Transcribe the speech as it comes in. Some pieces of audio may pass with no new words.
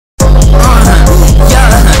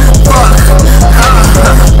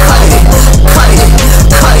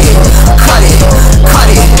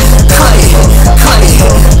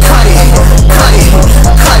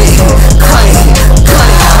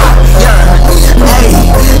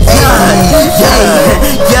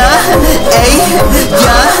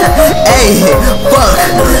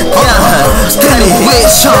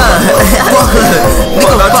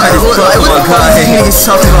niggas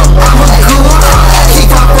talking about? I'm a ghoul, keep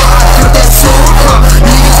up what I do that soul,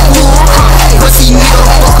 niggas cool, pussy nigga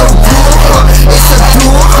fuck a rule, it's a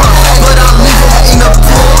duel, but I leave him in the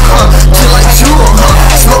pool, till I jewel,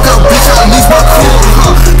 smoke a bitch, I lose my cool,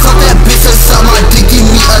 fuck that bitch or suck my dick, give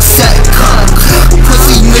me a sec,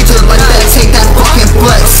 pussy nigga like that, take that fucking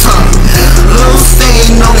flex, little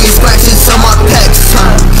stain on these scratches on my pecs,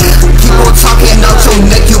 keep on talking out your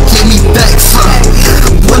neck, you give me vex,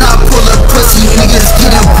 when I pull up pussy niggas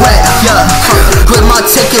getting wet, yeah, grip my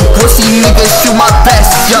ticket, pussy niggas shoot my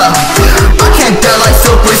best, yeah, I can't die like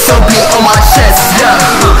super, so be on my chest, yeah,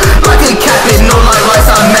 I can cap it, no like lights,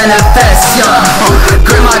 I manifest, yeah,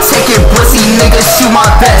 grip my ticket, pussy niggas shoot my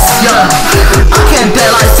best, yeah, I can't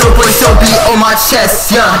die like super, so be on my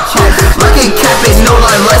chest, yeah, I can cap it, no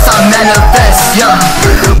like lights, I manifest, yeah,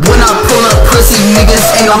 when I pull up pussy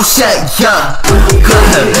niggas ain't on shit, yeah, cut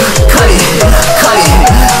it, cut it, cut it,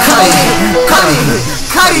 cut it, cut it,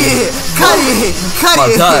 cut it, cut it, cut it. My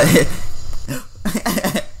God.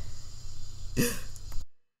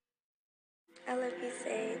 I love you,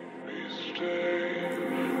 Sade.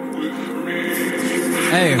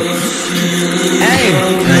 Hey, hey,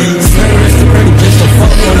 Slur's the pretty bitch, so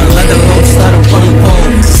fuck wanna let the road start up on the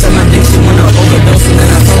pole. Said my dick, she wanna overdose, and then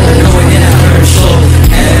I told her no, and then I heard her show.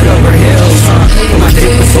 Head over heels, with my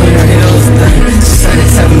dick between her heels. Then she said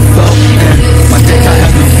it's heaven flow, and my dick I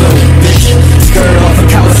heaven flow, bitch. Skirt off a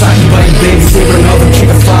Kawasaki bike, baby, supernova, kick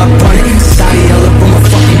a 5-bunny. Shotty all up on my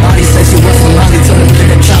fucking body, said she wants some Molly, told her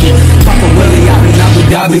nigga chop me. Papa Willie, I be Abu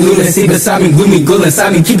Dhabi, lunacy beside me, glue me, glue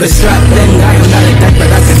inside me, keep it strapped. Then I am not a deck, but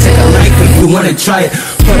I can take a life if you wanna try it.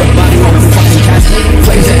 Put a body on the fucking casket,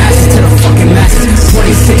 flames and ashes to the fucking masses.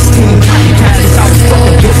 2016, copycats, I was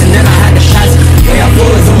fucking bitch and then I had to pass it. Way I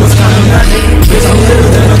roll is almost kinda magic, bitch I'm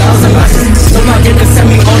littler than 1,000 matches. Look my dick and send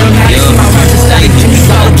me automatic, see my righteous static, give me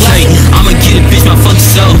solid black. I'ma get it, bitch, my fucking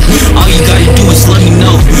self. All you gotta do is let me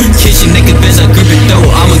know. Kiss your nigga, bitch, I grip it though.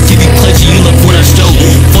 I'ma give you pleasure, you love when I show.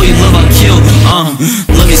 For your love I kill,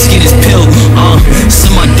 love your skin is pill,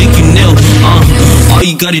 send my dick you nil, all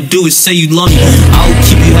you gotta do is say you love me. I will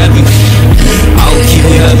keep you happy, I will keep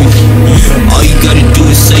you happy. All you gotta do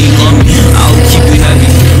is say you love me. I will keep you happy.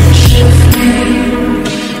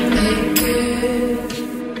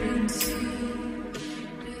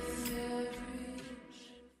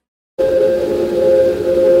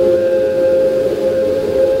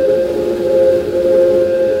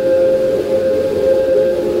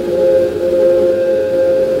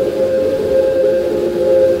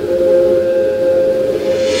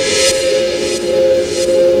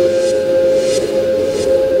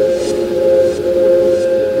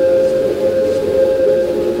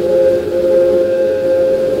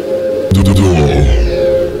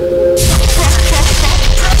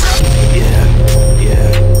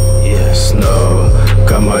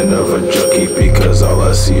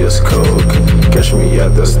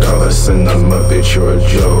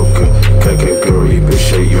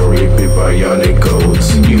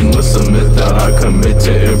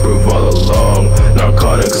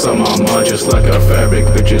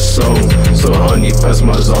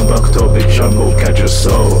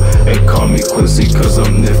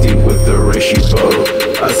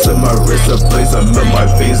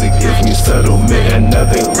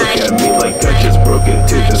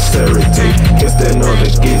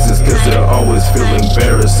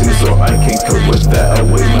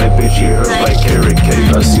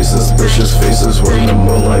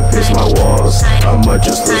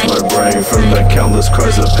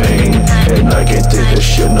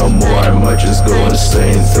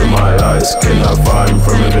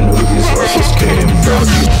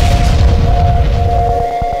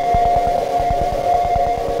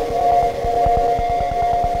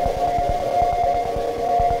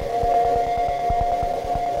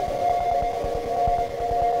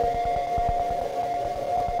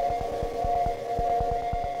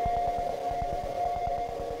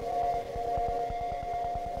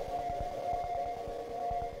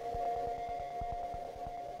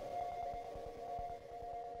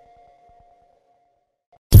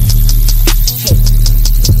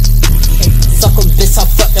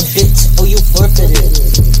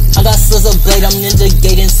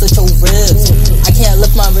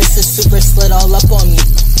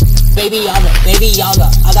 Baby Yaga,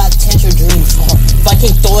 I got tantra dreams. If I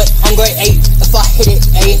can't throw it, I'm grade 8. If I hit it,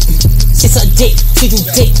 A. She's a dick, she do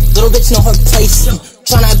dick. Little bitch know her place.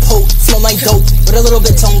 Tryna poke, smell my dope, but a little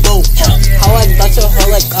bitch on go. How I got your her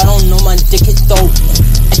like I don't know my dick is dope.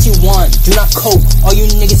 At you want, do not cope. All you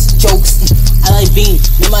niggas jokes. I like bean,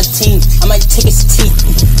 with my team. I might take his teeth.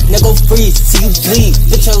 Nigga freeze, see you bleed.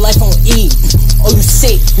 Bitch your life on E. Oh, you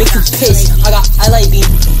sick, make you piss. I like being.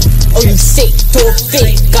 Oh, you sick, throw a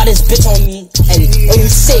fit. Got this bitch on me. Edit. Oh, you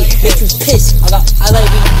sick, make you piss. I like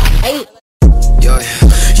being. Hey. Yo,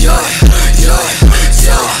 yo, yo,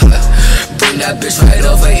 yo. Bring that bitch right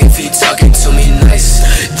over if he talking to me nice.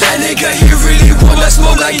 That nigga, he really wanna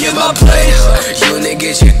smoke like in my plate. You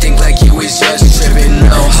niggas, you think like you was just tripping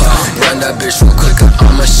now. Run that bitch real quick,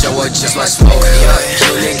 I'ma show her just my smoke.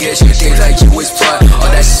 You niggas, you think like you was part of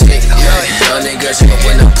that shit. Y'all niggas, you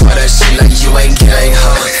wanna part that shit like you ain't gang.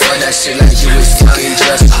 For that shit like you was fucking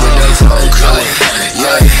just with the wrong crew.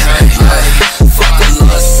 Fuck the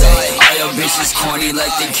love say. All your bitches corny like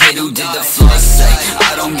the kid who did the floss say.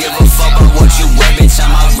 I don't give a fuck about what you wear, bitch, I'm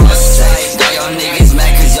a rust say. Got y'all niggas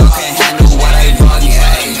mad cause y'all can't handle what I run,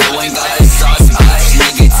 hey. You ain't got the sauce, bitch,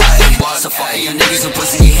 nigga tired boss. So fuck your niggas who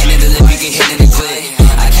pussy, get hit in the lip, you get hit in the clit.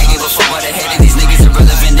 I can't give a fuck about the head of these niggas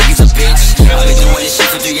irrelevant, niggas a bitch. I've been doing this shit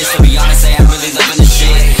for 3 years, to be honest, say I'm really loving this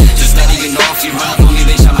shit. Just not even know if you run up on me,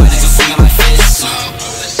 bitch, I might as well swing on my fist.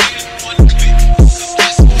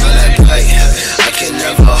 I can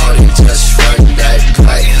never hold it, just run that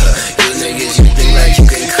bite. You niggas, you think like you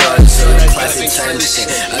can cut to the classic time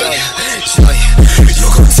shit. You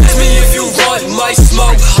gon' test me if you want my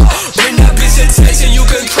smoke. Bring that bitch attention, you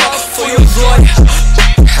can call for your blood.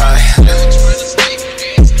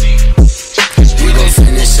 We gon'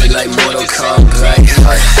 finish it like Mortal Kombat.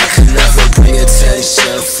 I can never bring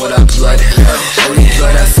attention for that blood. Only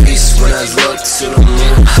blood I face when I look to the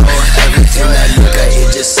moon. Everything I look at, it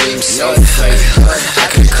just seems so fake. I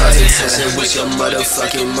can cause attention with your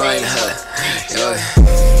motherfucking mind,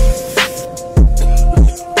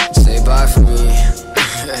 Say bye for me.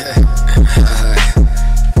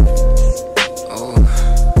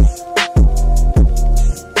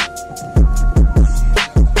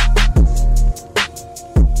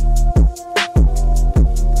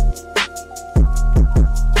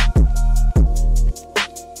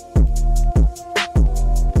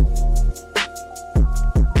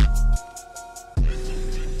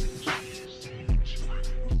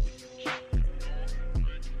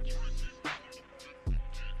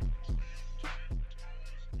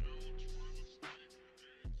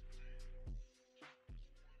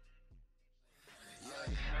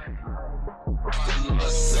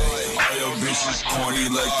 Bitches corny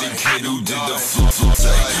like the kid who did the flip.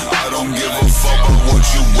 I don't give a fuck about what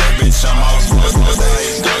you wear, bitch, I'm out run.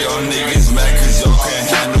 Got y'all niggas mad cause y'all can't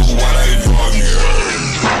handle what I run.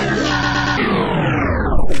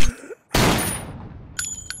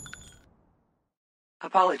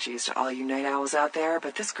 Apologies to all you night owls out there,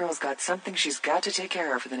 but this girl's got something she's got to take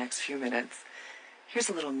care of for the next few minutes. Here's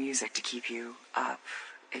a little music to keep you up,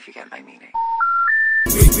 if you get my meaning.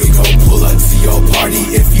 We gon' pull up to your party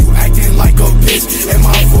if you acting like a bitch. And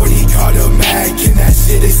my 40 caught a mag, and that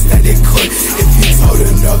shit is static clip. If you told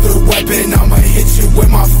another weapon, I'ma hit you with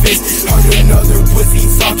my fist. Heard another pussy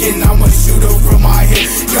talking, I'ma shoot her from my hip.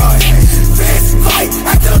 Fist fight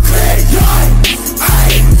at the crib,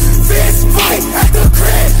 fist fight at the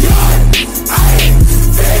crib,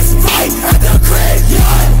 fist fight at the crib,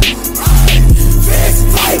 fist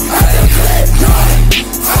fight at the crib,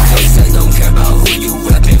 They say don't care about who you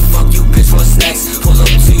reppin', fuck you bitch, what's next? Pull up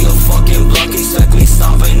to your fucking block, expect me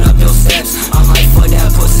stomping up your steps. I might fuck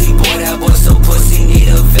that pussy so pussy need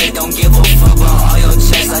a vet. Don't give a fuck about all your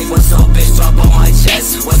checks, like what's up bitch, drop on my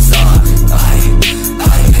chest. What's up?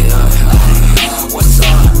 What's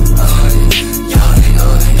up? Bitch,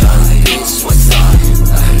 what's up?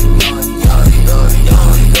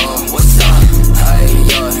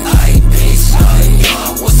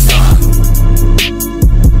 What's up?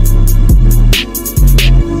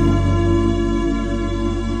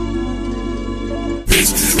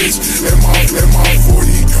 Bitch, what's up? And my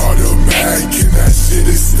 40 caught a mag, and that shit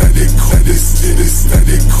is static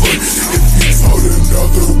clip. If you told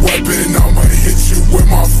another weapon, I'ma hit you with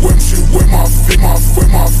my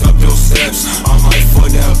Up your steps, I might fuck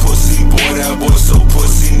that pussy so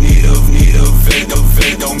pussy need a vet.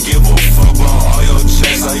 Don't give a fuck about all your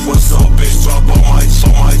checks, like what's up bitch, drop on my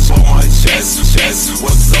chest.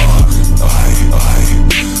 What's up? What's up?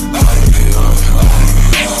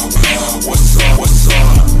 Bitch, what's up? What's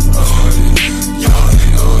up?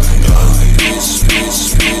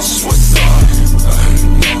 Bitch, what's up?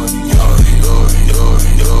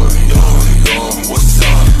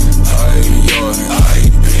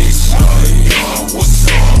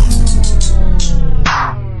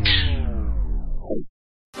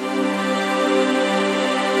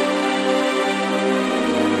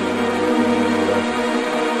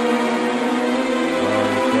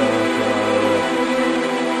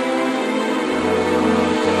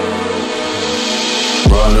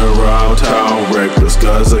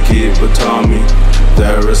 disguise I keep it on me.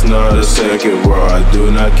 There is not a second where I do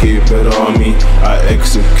not keep it on me. I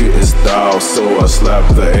execute his style, so I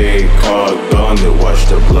slap the A card on it. Watch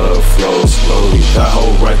the blood flow slowly. That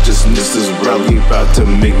whole righteousness is really about to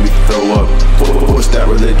make me throw up. Push that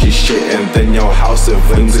religious shit and then your house in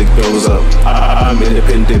flames, it goes up. I'm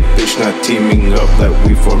independent bitch, not teaming up like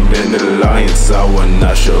we formed an alliance. I will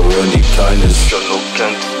not show any kindness. Show no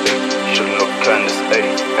kindness, ayy. Show no kindness, ayy,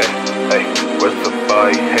 ayy, ayy. Where's the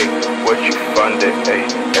buy, hey? Where'd you find it, ayy,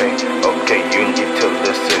 ayy? Okay, you need to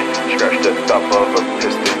listen. Scratch the top of a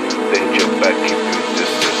piston, then jump back, keep you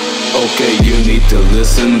distant. Okay, you need to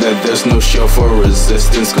listen, that there's no show for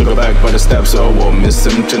resistance. Go back by the steps, so I won't miss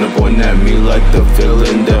him. Trying to point at me like the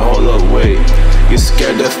villain, then hold up, wait. You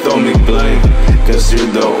scared to throw me blame, cause you're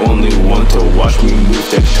the only one to watch me move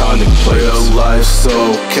tectonic plates. Real life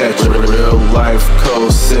soul catcher, real life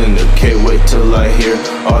co-sinner. Can't wait till I hear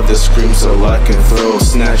all the screams so I can throw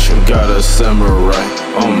snatch him. Got a samurai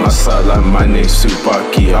on my side like my name's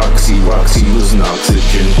Tsubaki. Oxy, Roxy, losing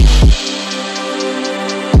oxygen.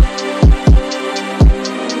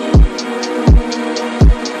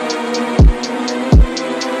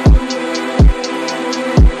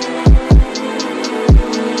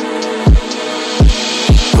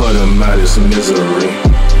 Out his misery.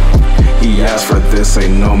 He asked for this,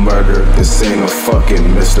 ain't no murder, this ain't a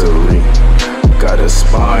fucking mystery. Got a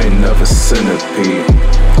spine of a centipede.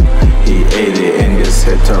 He ate it and his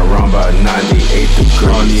head turned around by 98 degrees.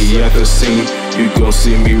 On the other scene, you gon'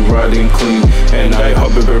 see me riding clean. And I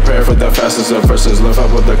hope you prepare for the fastest of verses. Left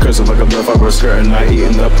out with the cursive like a left out with skirt. And I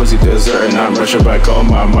eating the pussy dessert. And I'm rushing back on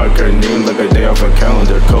my marker name like a day off a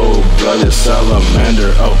calendar. Cold-blooded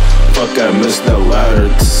salamander. Oh, fuck, I missed the ladder.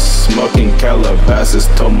 Smoking Calabasas.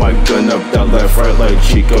 Told my gun up that left right like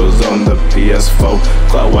Chico's on the PS4.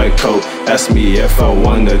 Cloud white coat. Asked me if I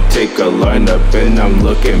wanna take a line up. And I'm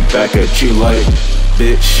looking back at you like,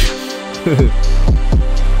 bitch.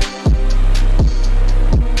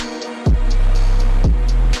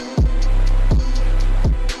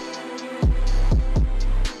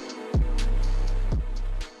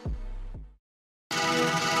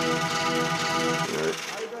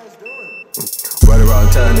 Right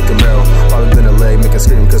around town in Camaro, probably been a leg, make a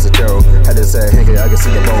scream cause of Carol. Had to say, Hanky, I can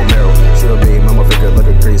see the bone marrow. She'll be mama figure like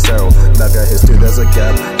a green arrow. Knock at his tooth, there's a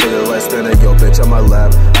gap. Put it like spinning, yo bitch on my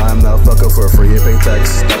lap. I'm not fucking for free, if pay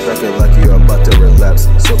tax. Stop acting like you about to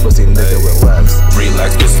relapse. So pussy nigga, relax.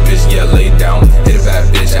 Relax, pussy bitch, yeah, lay down. Hit a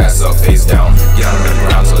bad bitch, ass up, face down. Get on the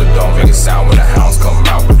ground till it don't make a sound. When the hounds come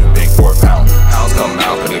out with the big 4 pound. Hounds come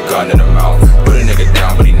out, put a gun in the mouth. Put a nigga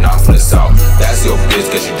down, but he not from the south. That's your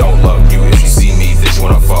bitch, cause she don't love you. If she see me, then she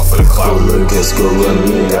wanna fuck for the clout. Go look at school on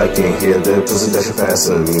me, I can hear the pussy that she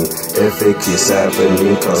passing me. If it keeps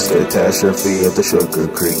happening, cause catastrophe at the Sugar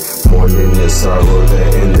Creek. Morning is sorrow,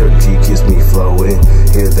 that energy keeps me flowing.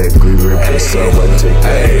 Hear that green rip, so I take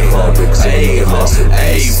that heartbreak. Ayy,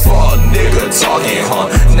 fuck nigga talking, huh?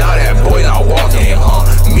 Now that boy not walking, huh?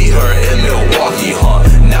 Meet her in Milwaukee, huh?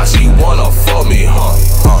 Now she wanna fuck me, huh?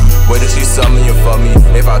 Wait till she summon you for me.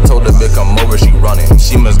 If I told the bitch come over, she running.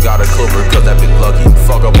 She must got a clover, cause that bitch lucky.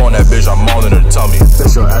 Fuck up on that bitch, I'm all in her tummy.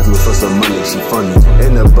 Bitch, your ass for some money, she funny.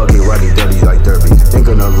 In the bucket, riding dirty like Derby. Ain't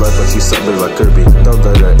gonna love, but she something like Kirby. Don't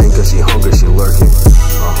let her in, cause she hungry, she lurking.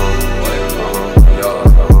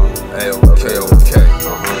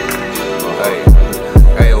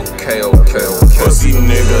 Okay. Pussy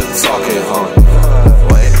nigga talking, huh?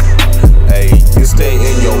 Wait. Ayy, you stay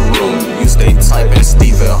in your room, you stay typing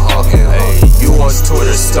Stephen Hawking, ayy. You on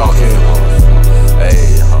Twitter stalking,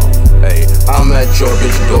 ayy, I'm at your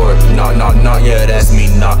bitch door, knock, yeah, that's me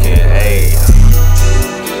knocking, ayy.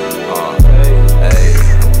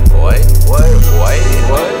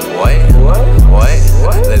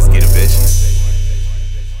 Wait, let's get it, bitch.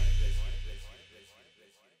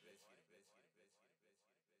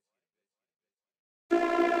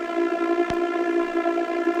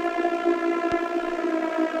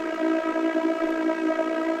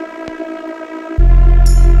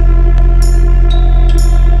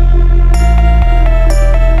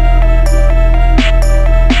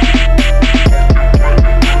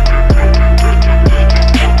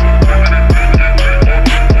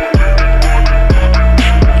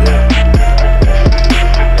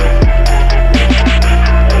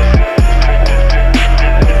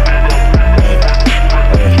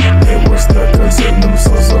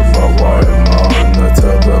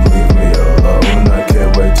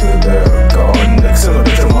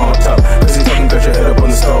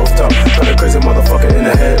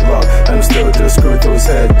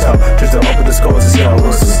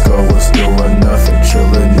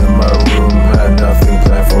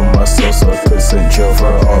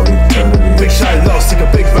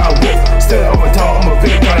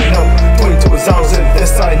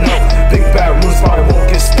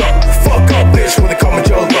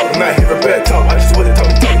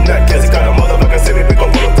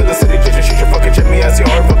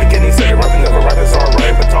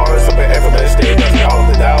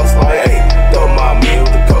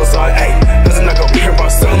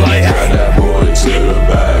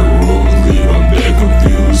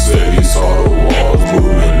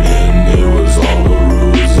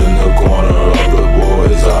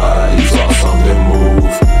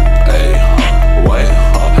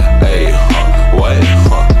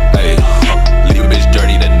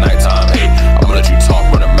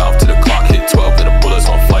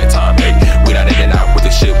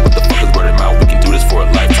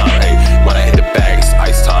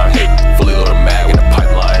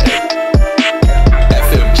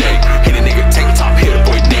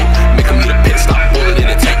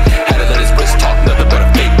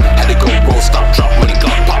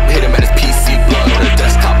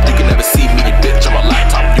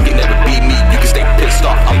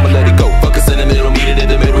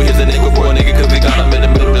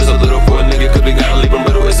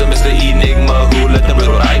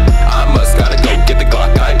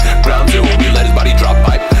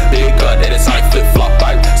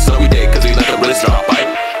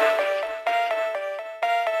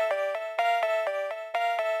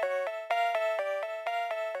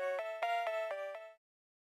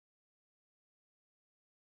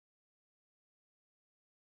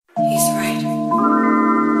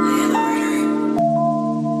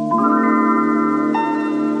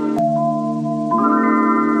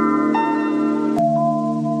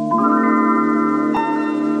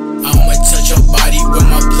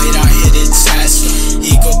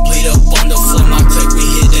 go bleed up on the floor, my click, we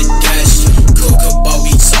hit the dash. Coca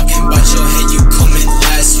we talking about your head, you coming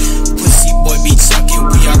last. Pussy boy be talking,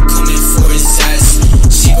 we are coming for his ass.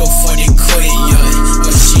 She go for the quit, yeah.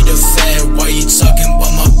 Or she the fed, why you talking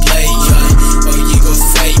about my play, yeah? Or you go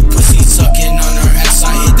fake, pussy talking on her ass,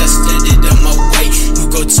 I hit that standard on my way. Who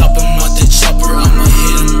go top him out the chopper, I'ma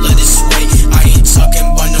hit him, let it sway. I ain't talking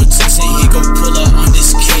about no Texan, he go pull up on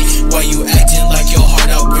this K. Why you acting like your heart,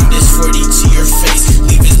 I'll bring this 40 to your face.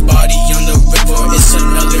 Leave his body on the river, it's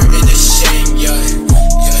another in the shame, yeah.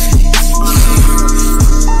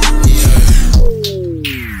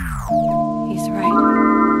 He's right.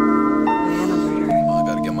 I am a murderer. I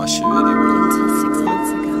gotta get my shit ready, bro. Until 6 months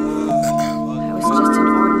ago, I was just an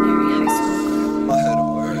ordinary high school girl My head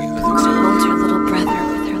already. who could hold her little brother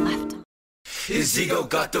with her left arm. His ego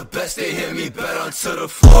got the best, they hit me bad onto the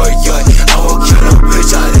floor, yeah. I won't kill no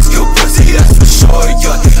bitch, I just kill pussy, that's for sure,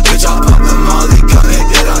 yeah. Bitch, I pop a molly, got me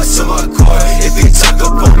dead onto my core. If he talk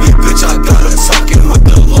about me, bitch, I got him talking with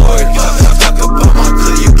the Lord, yeah. Talk about my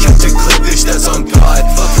clip, you catch a clip, bitch, that's on God.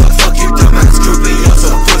 Fuck your dumbass groupie, y'all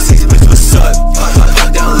some pussies, bitch, what's up? Pop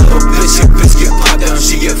down, little bitch, your bitch get popped down,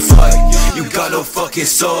 she get fucked. You got no fucking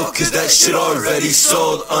soul, cause that shit already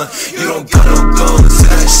sold, You don't got no goals, so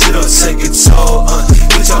that shit'll take a toll,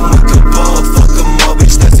 Bitch, I'm like a ball, fuck 'em all,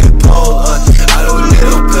 bitch, that's your pole, I don't need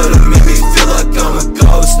no pill to make me feel like I'm a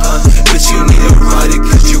ghost, Bitch, you need to ride it,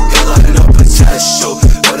 cause you got like no potential.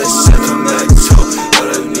 But it's sentimental, but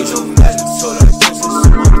I need your mental, that this is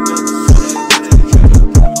my mental.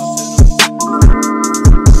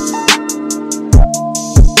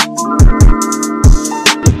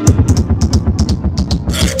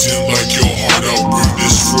 Acting like your heart, I'll bring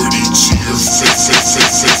this 40 to your face.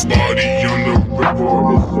 Body on the river,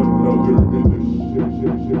 it's another in the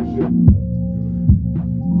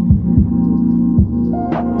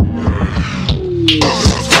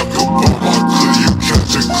Talk about my clip, you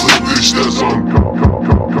catch a clip, bitch, that's on God.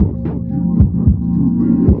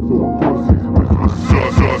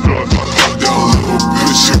 That little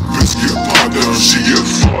bitch, your bitch get popped down, she get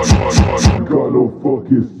fucked. Got no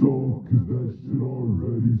fucking soul, cause that shit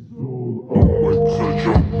already sold. I'ma touch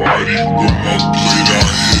your body with my blade, I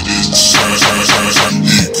hit it tight.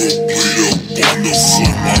 He go bleed up on the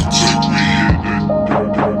floor, my clip, we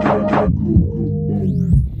hit it.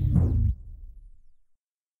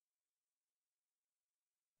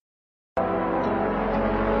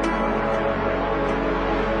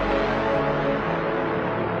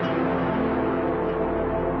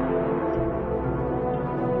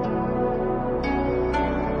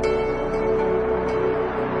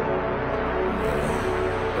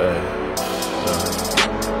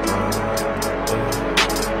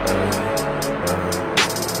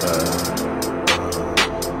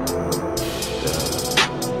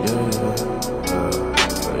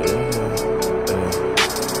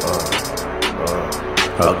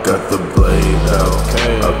 I got the blade out,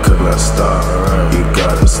 I could not stop. You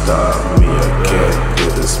gotta stop me, I can't do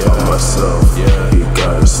this by myself. You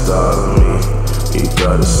gotta stop me, you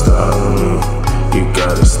gotta stop me, you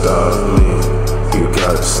gotta stop me, you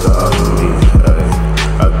gotta stop me. Ay.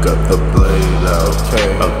 I got the blade out,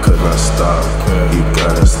 I could not stop. You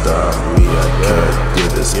gotta stop me, I can't do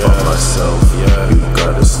this by myself. You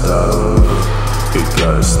gotta stop me, you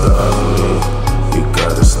gotta stop me, you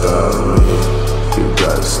gotta stop me. You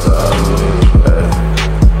gotta stop me, hey.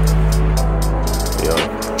 Yo,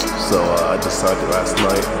 so I decided last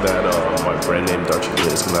night that my brand name Dark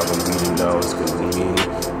Chocolate is gonna have a meeting now. It's gonna mean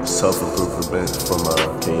self-improvement from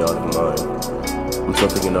chaotic mind. I'm still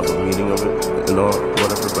thinking of a meaning of it and all,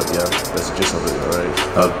 whatever, but yeah, that's the gist of it, alright?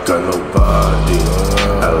 I got nobody,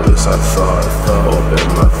 at least I thought. Open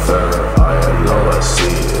my third eye and all I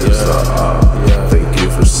see is the eye. Thank you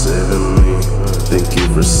for saving me, thank you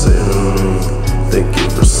for saving me. Thank you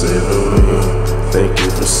for saving me, thank you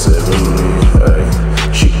for saving me, hey.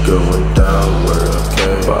 She going downward,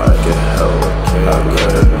 but I can help. I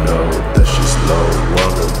let her know that she's no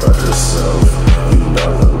longer by herself. You're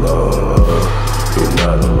not alone, you're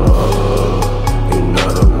not alone, you're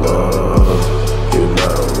not alone, you're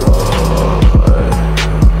not alone, hey.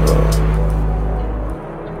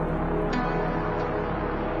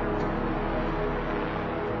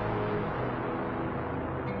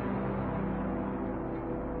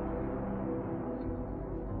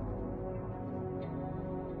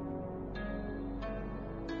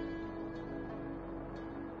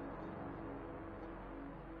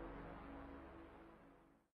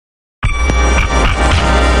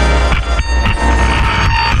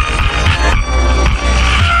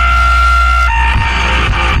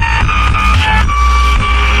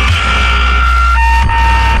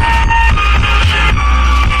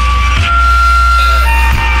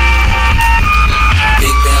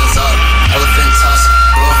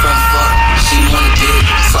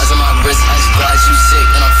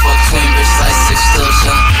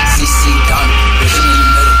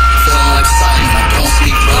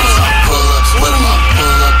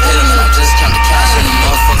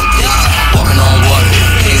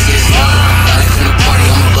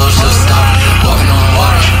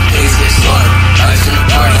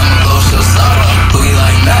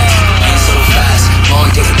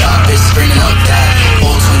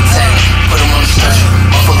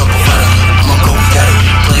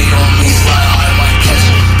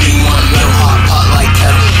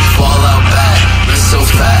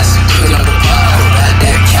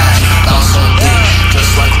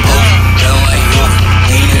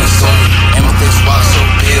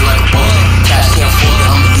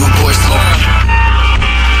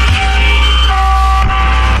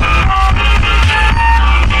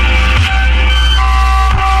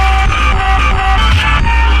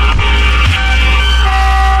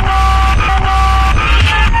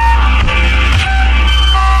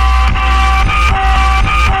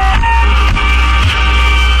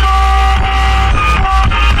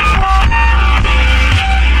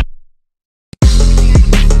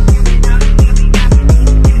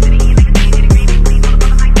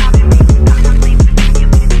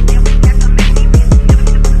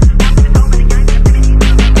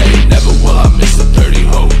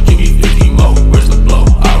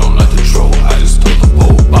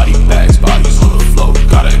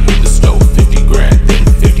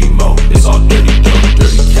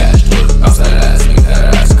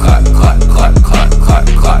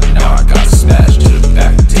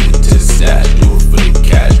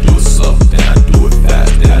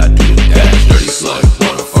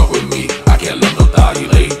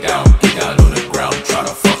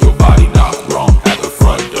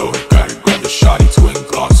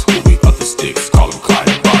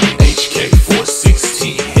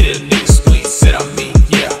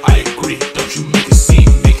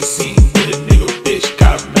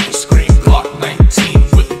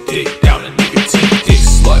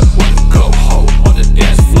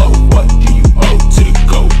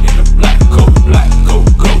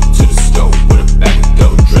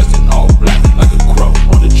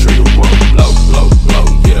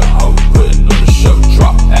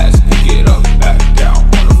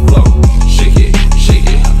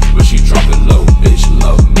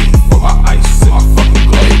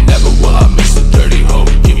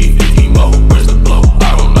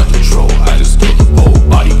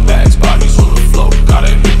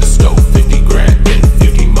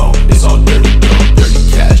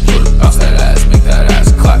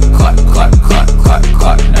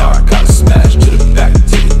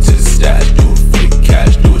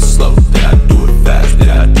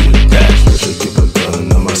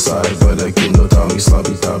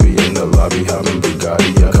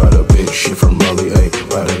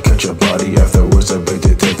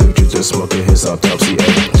 this autopsy.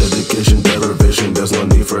 Dedication, deprivation, there's no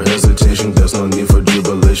need for hesitation, there's no need for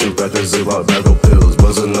jubilation. Back to zip-out, back on pills,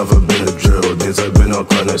 wasn't never been a drill. Days I've been on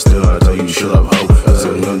chronic, still I tell you shut up, ho. There's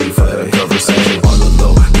no need for that conversation. On the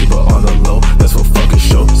low, keep it on the low, that's for fucking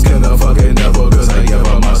show. Skin up fucking devil, cause I give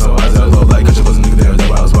up my soul. I said low like, cause you wasn't nigga there,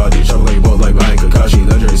 that I was body. Chop like both like Ryan Kakashi,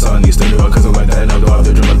 legendary Sonny. Stay up, cause I'm like that, and I'm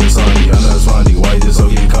the dream of the Sonny. I'm not funny, why you just so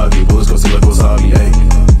getting cocky? Bullets go see like wasabi, ayy.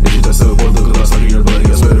 If you just so both look lost like your buddy,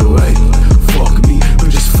 I swear away. Fuck me, but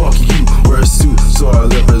just fuck you. Wear a suit, so I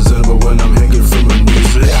live presentable when I'm hanging from a news.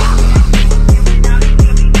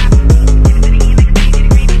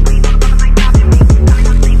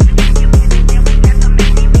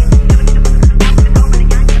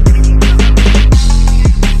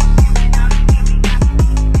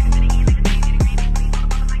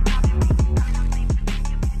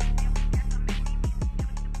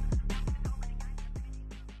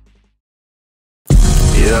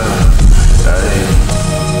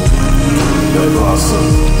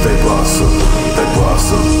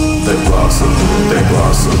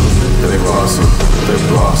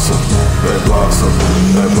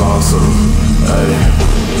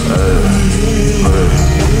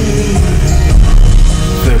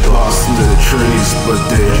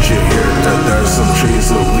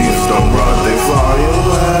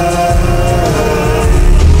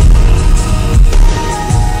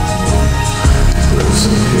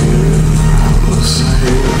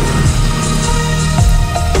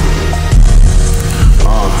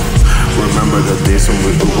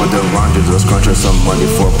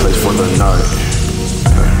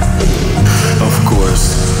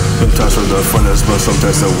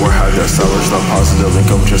 Sometimes the war had that salvage, not positive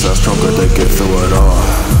income, just as stronger to get through it all.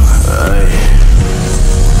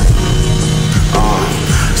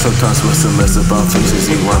 Sometimes miss about things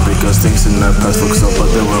easy work because things in that past look so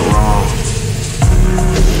but they went wrong.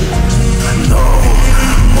 No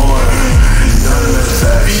more, none of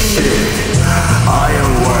that shit. I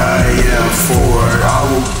am where I am forward, I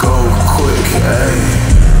will go quick,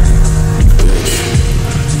 bitch.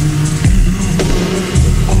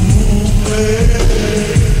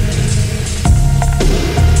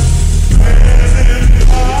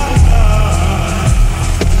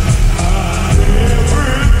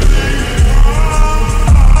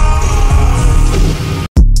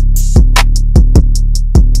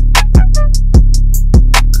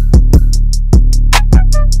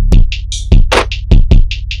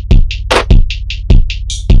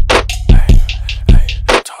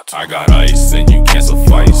 I got ice and you can't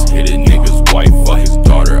suffice. Hit a nigga's wife, fuck his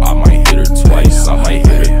daughter. I might hit her twice, I might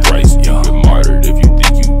hit her thrice. You get martyred if you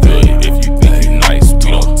think you good, if you think you nice.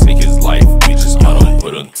 We don't take his life, we just don't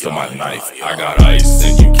put him to my knife. I got ice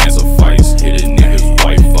and you can't suffice. Hit a nigga's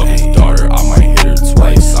wife, fuck his daughter. I might hit her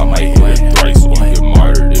twice, I might hit her thrice. You get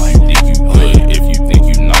martyred if you think you good, if you think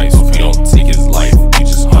you nice. We don't take his life, we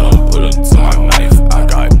just don't put him to my knife. I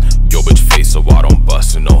got yo bitch face so I don't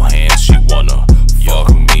bust in no hands. She wanna fuck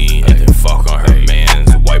me and then fuck on her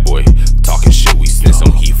mans. White boy talking shit, we send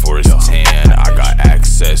some heat for his tan. I got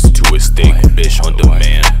access to his steak, bitch on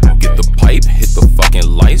demand. Get the pipe, hit the fucking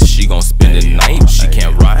lights. She gon' spend the night. She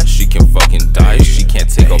can't ride, she can fucking die. She can't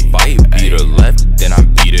take a bite. Beat her left, then I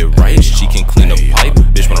beat it right. She can clean a pipe,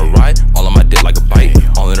 bitch wanna ride. All on my dick like a bite,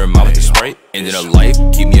 all in her mouth like a Sprite. Ending her life,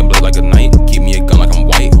 keep me a blood like a knight. Keep me a gun like I'm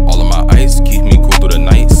white. All of my ice, keep me cool through the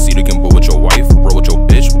night. CEDER can roll with your wife, roll with your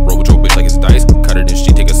bitch, roll with your bitch like it's dice. Cut her then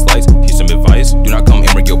she take a slice. Here's some advice: do not come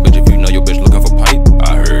and bring your bitch if you know your bitch looking for pipe.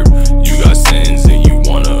 I heard you got sins and you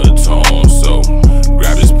wanna atone, so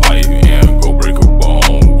grab this pipe and go break a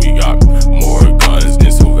bone. We got more guns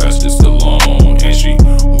than Sylvester Stallone, and she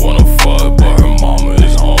wanna fuck but her mama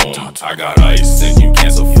is home. I got ice and you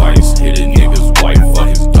can't suffice. Hit a nigga's wife, fuck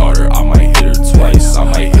his daughter. I might hit her twice, I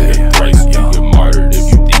might hit her thrice. You get martyred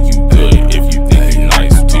if you think you good, if you think you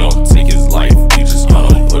nice. We don't take his life, we just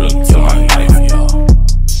don't put him to my knife, y'all.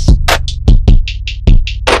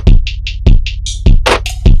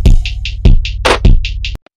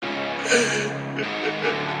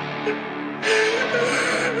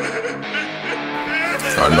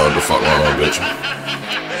 I know what the fuck wrong with bitch.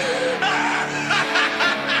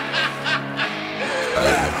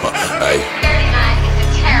 Hey,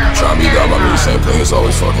 try me down by me, the same thing as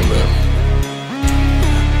always fucking been.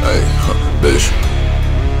 Hey, bitch.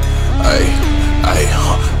 Hey,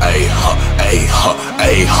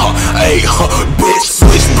 bitch,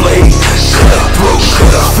 switchblade, cutthroat,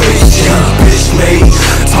 cut her face, young bitch made.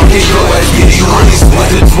 Talking your ass, get you raised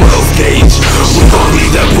with the 12 gauge. We gon'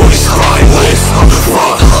 leave that boy spineless.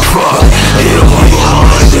 Fuck, hit him on your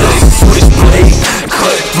Monday. Switchblade,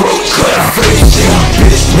 cutthroat, cut her face, young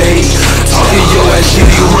bitch made. Talking your ass, get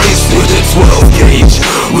you raised with the 12 gauge.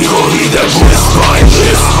 We gon' leave that boy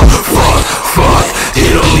spineless. Fuck,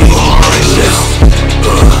 it don't leave him mindless.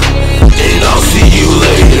 And I'll see you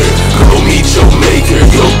later. Go meet your maker.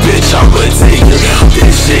 Yo bitch, I'm a taker.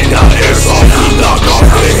 This shit not airsoft, we knock off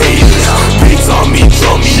the haters. Beats on me,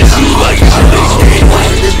 drum me, you like how they game.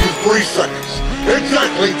 I'll give you 3 seconds.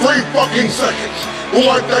 Exactly 3 fucking seconds.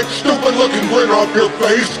 Wipe that stupid looking grin off your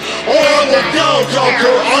face, or I will gouge out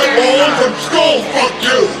your eyeballs and skull fuck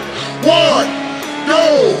you. 1,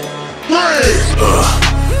 2, 3.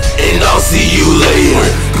 And I'll see you later.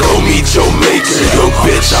 Go meet your maker. Yo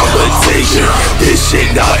bitch, I'm a taker. This shit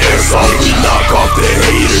not airsoft, we knock off the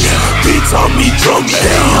haters. Beats on me, drum me,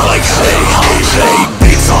 like hey.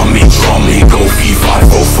 Beats on me, drum me, go V5,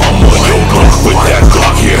 go from on your block with that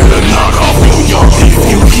Glock here to knock off your young. If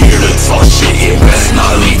you here to talk shit, it best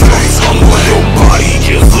not leave your tongue on your body.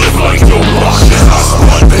 Just live like your block. I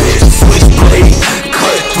spawn bitch, switchblade,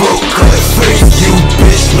 cut throat, cut face, you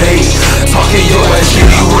bitch made. Talking your ass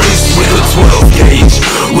shitty race with a 12 gauge.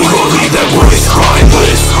 We gon' leave that boy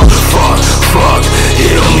spineless. Fuck,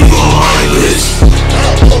 it don't leave him mindless.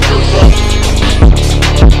 Now fuck yourself.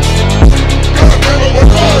 God damn it, what's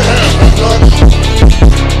my hand, nuts?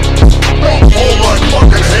 Don't pull my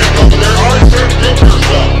fucking hand over there. I said kill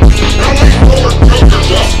yourself. Now lean forward, kill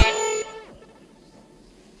yourself.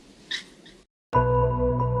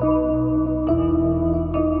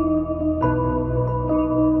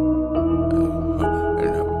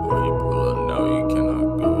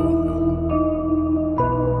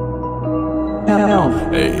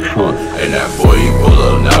 Hey, and that boy he pull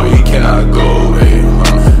up, now he cannot go.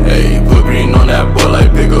 Hey, put green on that boy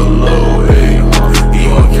like Piccolo. Hey, he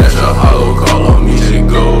won't catch a hollow call on me to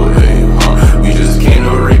go. Hey, we just came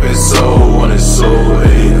to reap his soul on his soul.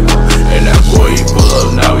 Hey, and that boy he pull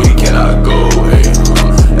up, now he cannot go.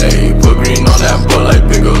 Hey, put green on that boy like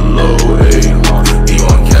Piccolo. Hey, he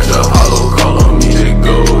won't catch a hollow call on me to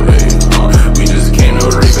go. Hey, we just came to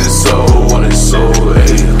reap his soul on his soul.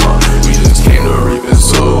 Hey, we just came to reap his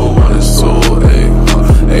soul on his soul.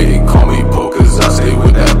 Hey, call me Poke 'cause I stay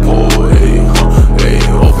with that pole. Hey,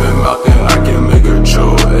 open mouth and I can make her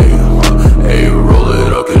choke. Hey, roll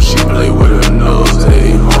it up 'cause she play with her nose.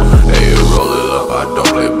 Hey, roll it up, I don't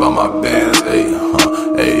play by my bands.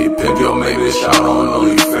 Hey, pimp your make this shot on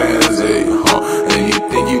OnlyFans.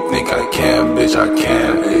 And you think I can, bitch, I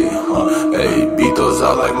can. Hey, beat those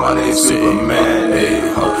out like my name's Superman.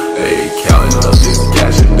 Hey, counting up this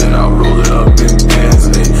cash and then I roll it up in pants.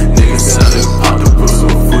 Niggas selling pop the bruise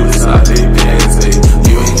with food inside they pants.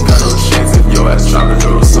 You ain't got no chance if your ass tryna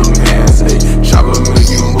throw some hands. Chopper make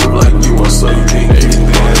you move like you want, so you think they can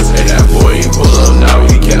dance. Hey, that boy he pull up, now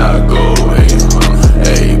he cannot go.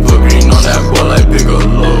 Hey, put green on that boy like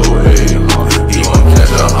Piccolo. He won't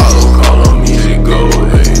catch a hollow call on me to go.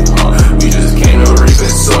 We just came to reap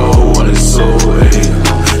his soul on his soul.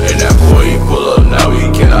 And that boy he pull up, now he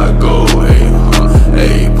cannot go.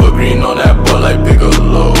 Hey, put green on that boy like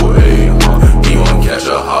Piccolo. He won't catch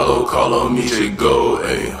a hollow call on me to go.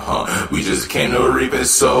 We just came to reap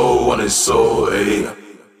his soul on his soul.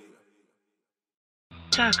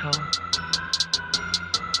 Circle.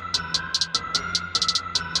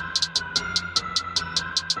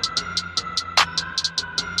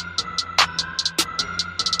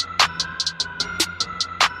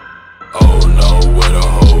 Oh no, where the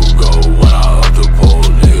hoe go when I up the pole?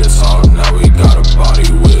 Nigga talk, now we got a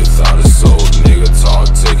body without a soul. Nigga talk,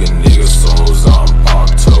 taking nigga souls. I'm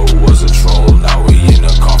parked toe, was a troll. Now we in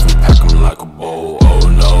a coffin, pack him like a bowl. Oh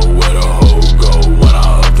no, where the hoe go when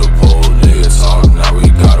I up the pole? Nigga talk, now we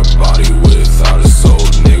got a body without a soul.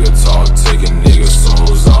 Nigga talk, taking nigga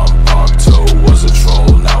souls. I'm parked toe, was a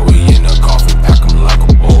troll. Now we in a coffin, pack him like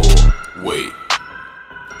a bowl. Wait,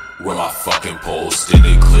 where my fucking poles? Did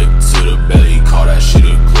they clip to the belly? Call that shit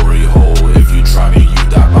a glory hole. If you try me, you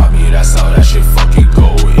die by me. That's how that shit fucking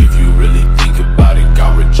go. If you really think about it,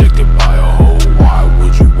 got rejected by a hoe. Why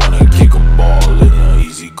would you wanna kick a ball in an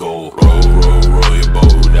easy goal? Roll your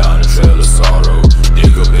boat down the trail of sorrow.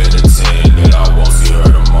 Dig up in a tin and I won't see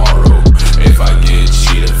her tomorrow. If I get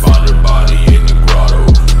cheated, find her body in the grotto.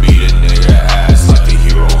 Beat a nigga ass like the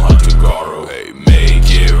hero Hunter Garo. Hey, make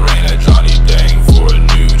it rain at Johnny Dang for a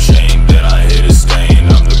new chain. Then I hit a stain.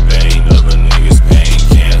 I'm the bane of a nigga's pain.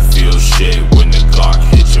 Can't feel shit when the Glock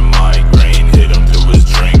hit your migraine. Hit him through his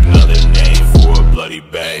drink, another name for a bloody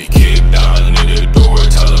bang. Kick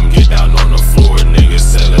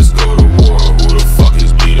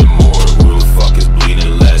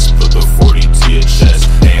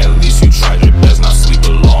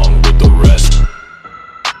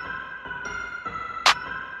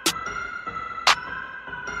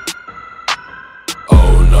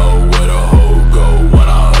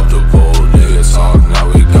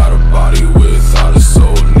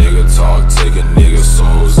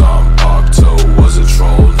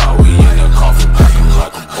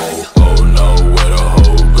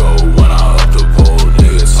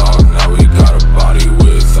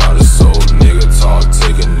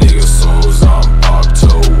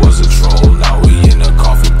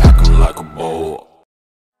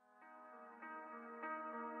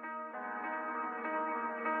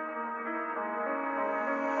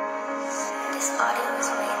Sound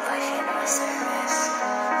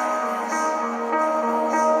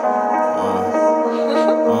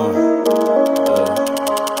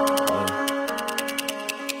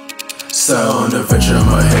adventure in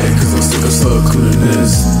my head, cause I'm sick of including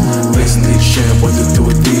this. Blazing each champ, what to do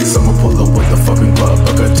with these? I'ma pull up with the fucking Glock,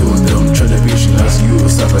 I got two of them. Try to be as you,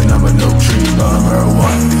 stopping, I'm a no tree, lot of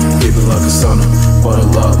marijuana. Baby like a sauna, bought a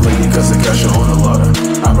lot lately, cause I cash on a lot of.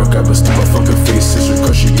 I'm a grab a stupid fucking face, sister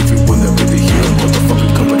crush you if you win that with the hero,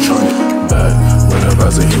 motherfucking come and try it. Bad, when I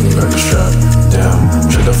rise, I hit me like a strap. Damn,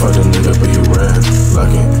 tried to fight a nigga, but he ran.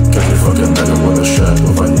 Lacking, kept me fucking like I want a strap.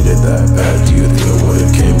 If I needed that bad, do you think I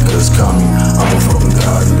would've came? Cause call me, I'm a fucking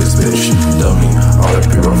god in this bitch. Dummy, all the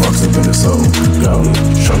people fucks up in this hole. Got me,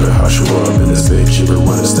 stronger how show up in this bitch.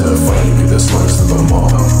 Everyone instead of fighting, be the smartest of them all.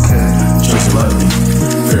 Okay, just lightly,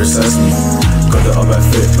 fair sesame. Got the all back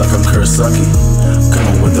fit like I'm Kurosaki.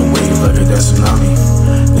 Coming with the wave like a death tsunami.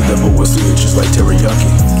 Need the boy with sweet just like teriyaki.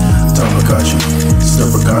 Tamagotchi, still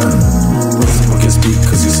forgotten. Wilson can speak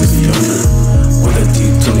cause he's city younger. With a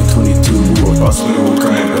deep 2022, we were boss, we will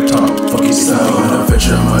come on the top. Fucking sound, an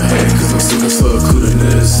adventure in my head, cause I'm sick of slow including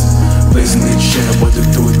this. Blazing each champ, what to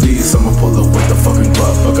do with these? I'ma pull up with the fucking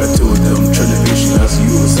Glock, I got two of them. Trying to be as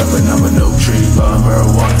you, stopping, I'm a no tree, lot of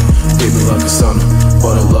marijuana. Baby like a sauna,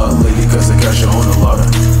 bought a lot lately, cause I cash on a lot of.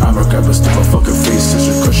 I'm a grab a stick my fucking face,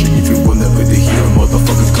 sister crush it if you win that with the hero,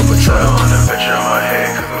 motherfucker come and try. An adventure in my head,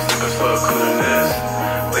 cause I'm sick of slow including this.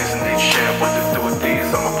 Blazing each champ, what to do with these?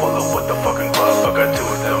 I'ma pull up with the fucking Glock, I got two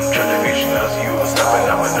of them. Trying to be as you, stopping,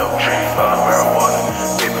 I'm a no tree, lot of marijuana.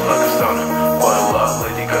 Baby like a sauna, bought a lot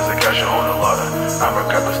lately, cause I cash on a lot of. I'm a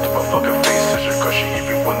grab a stick my fucking face, sister crush it if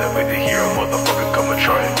you win that with the hero, motherfucker come and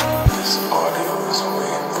try it. This audio is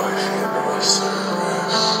made by Service.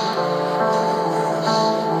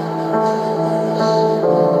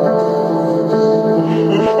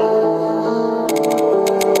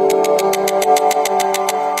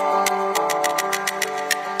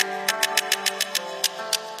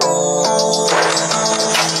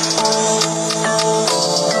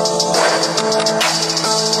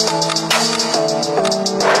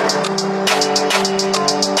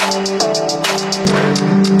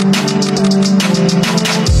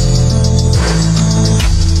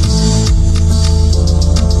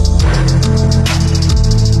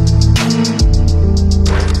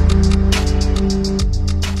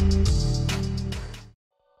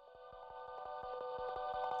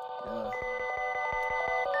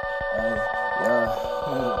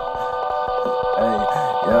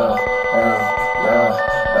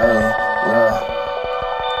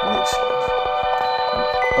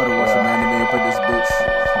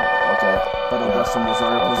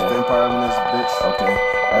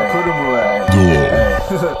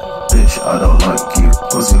 Bitch, I don't like you.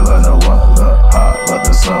 Pussy like no one, look hot like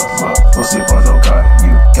the summer. Pussy but no got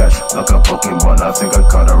you. Catch like a Pokemon, I think I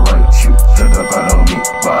caught a right shoot. Should have got on me,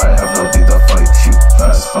 but I have no need to fight you.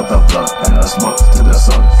 Fast fuck the blood and I smoke till the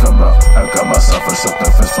sun come out. I got myself a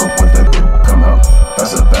something fist from when the come out.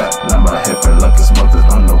 That's a bat, now my head feel like it's smothered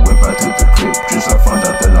on the way back to the crib. Just I found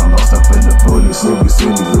out that I'm lost up in the booty. Slowly see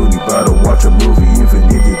me loony, but I watch a movie. Even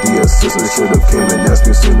needed the assistant, should've came and asked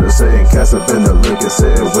me sooner. Saying cast up in the liquor,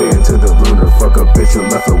 sitting waiting to the lunar. Fuck a bitch, you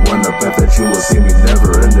left the one. I bet that you will see me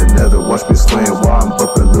never in the nether. Watch me slaying while I'm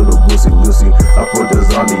bumping little Lucy Lucy. I pour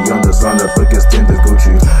Dasani on designer, but can stand the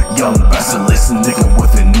Gucci. Young basilisk nigga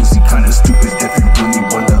with a newsy, kinda stupid. If you really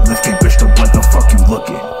wanna lift it, bitch, then what the fuck you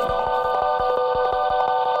looking?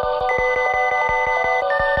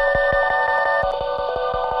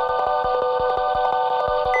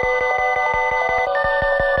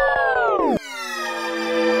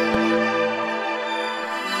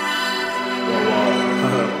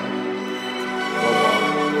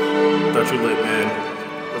 Thought you lit, man.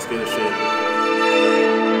 Let's get this shit.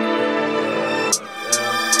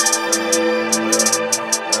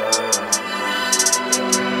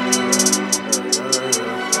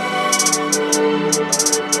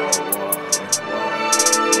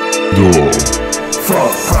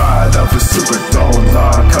 Fuck pride, I'm a super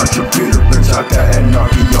dollar contributor. Bitch, I got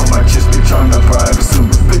anarchy on my chest, bitch, I'm not private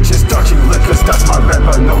consumer. Bitches dodging liquors, that's my rap,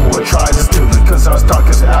 but no one tried to steal it. Cause our stock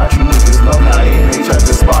is out, you niggas love my age, I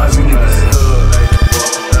despise you niggas.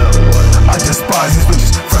 I despise these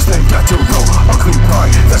bitches, first they got to roll, ugly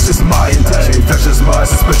pride, that's just my intention, that's just my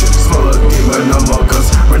suspicion. Smell a demon among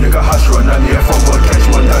us, run nigga hot run, I need a phone, but catch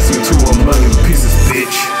one, I see 2 a million pieces,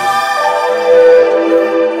 bitch.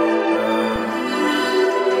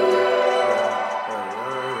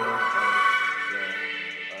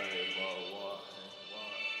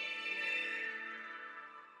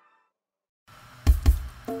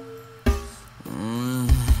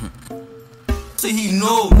 So he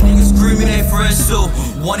know niggas screaming they friends too.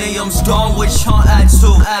 1 a.m.'s dawn with Sean at 2.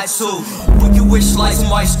 Wicked wish slice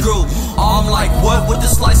my screw. I'm like, what the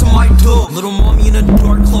slice of my do? Little mommy in the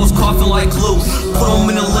dark clothes coughing like glue. Put him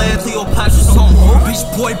in the lead, Cleopatra's home. Bitch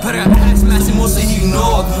boy better ass massing most of he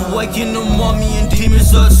know. Waking the mommy and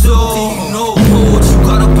demons up too. He know what you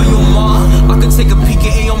got up in your mind. I can take a peek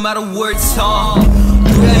at it, no matter where it's time.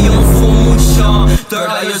 3 a.m. full moonshine. Third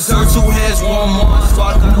eye observe 2 heads, 1 mind. So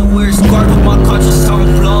I gotta wear a scarf with my conscience, I'm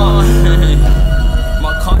blind.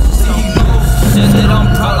 My conscience, he knows. Says that I'm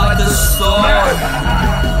proud like a star.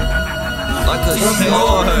 Like a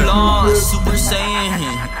star, blonde, Super Saiyan.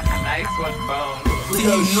 Nice one, phone. He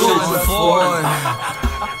knows before.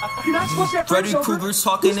 Freddy Krueger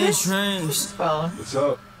talking in dreams. What's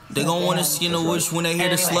up? They gon' wanna skin the witch when they hear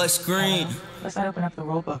the slut scream. Let's not open up the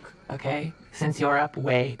rule book, okay? Since you're up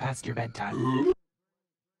way past your bedtime.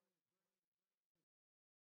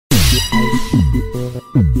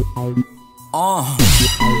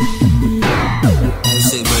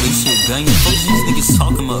 Shit, bro, this shit banging. Fuck these niggas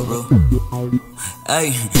talking about, bro.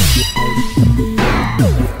 Hey.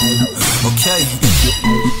 Okay.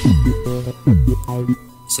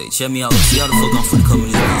 Say, check me out. See how the fuck I'm finna come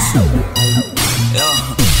in this bitch. Yeah.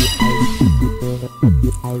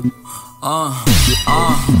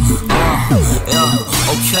 Yeah.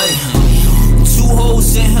 Okay. 2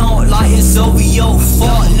 hoes in him like it's OVO.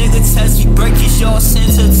 Fuck nigga test me, break his jaw,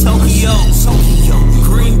 sent to Tokyo.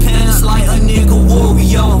 Green pants like a nigga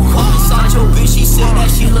Wario. Inside your bitch, she said that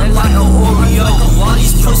she look like a Oreo. Why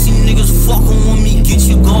these pussy niggas fucking with me? Get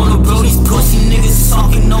you gone, bro. These pussy niggas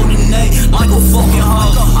talking no the name like a fucking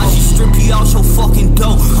hoe. I just strip you out your fucking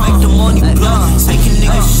dough, make the money blow. Taking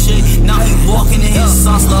niggas shit, now he walking in his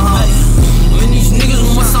sauce la hoe. When these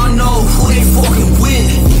niggas must I know who they fucking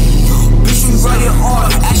with. Bitch, we writing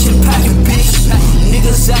hard, action packing, bitch.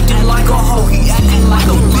 Niggas acting like a hoe, he acting like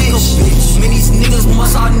a bitch. Man, these niggas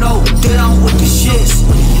must I know that I'm with the shits.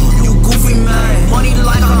 You goofy man, money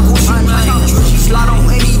like a Gucci man. Slide on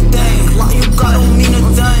anything, like you got don't mean a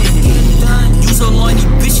thing.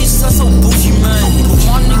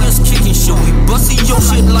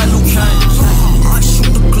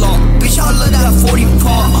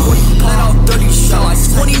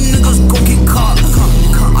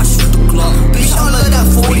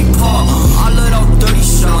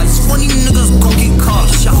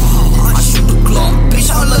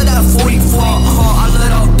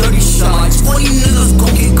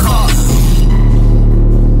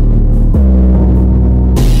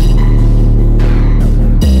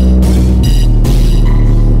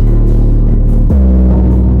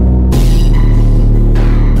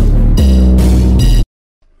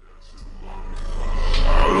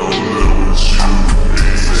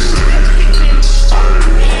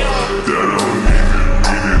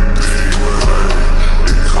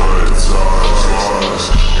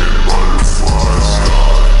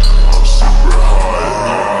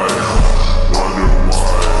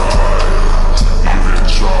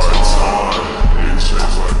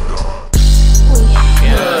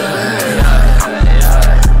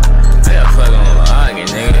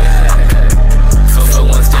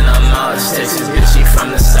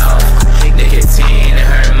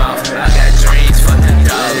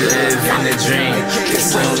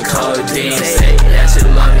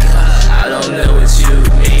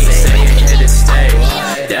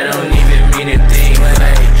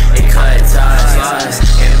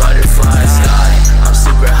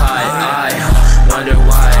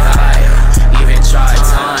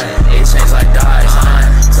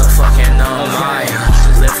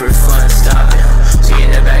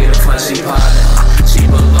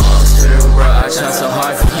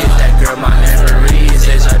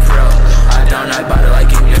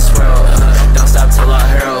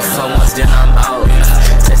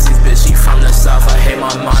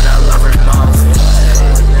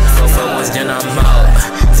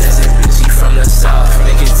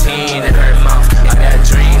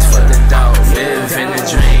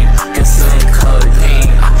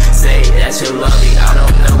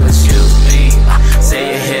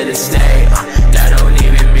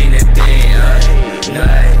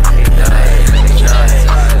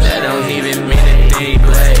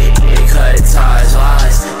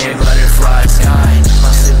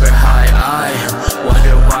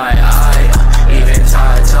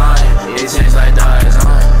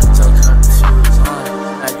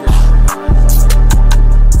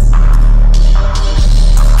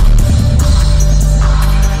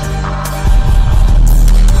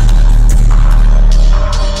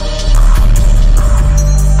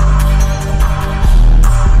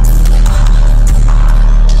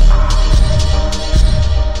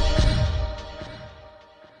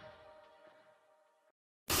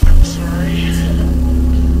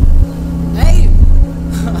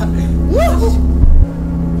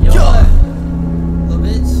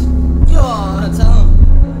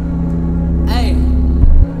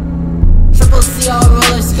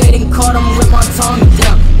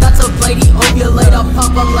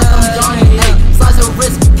 pop up like I'm Johnny. Ayy, SLIZA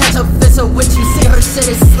wrist, catch a fist of witch. You see her shit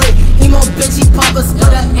is slick. Emo bitchy pop a split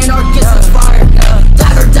of anarchist inspired.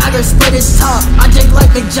 Dagger, split his top. I jig like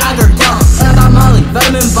Mick Jagger, yeah. And I got Molly,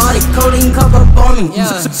 vitamin body, codeine cup up on me.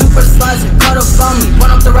 Super SLIZA, cut up on me. Run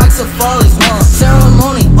up the racks of follies.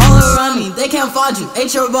 Ceremony, all around me. They can't find you,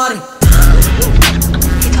 ate your body.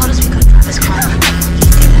 He told us we couldn't drive this car.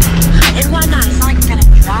 And why not? It's not like we're gonna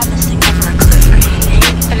drive this thing over a cliff or anything.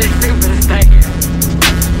 I didn't think of this thing.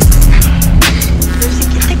 Lucy,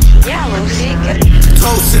 get the key out, Lucy.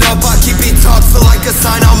 Toast it up, I keep it tucked, feel like a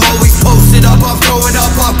sign, I'm always posted up. I'm throwing up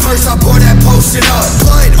my purse, I pour that potion up.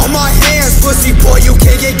 Blood on my hands, pussy boy, you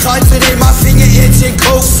can't get caught today. My finger itching,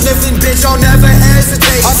 coke sniffing, bitch, I'll never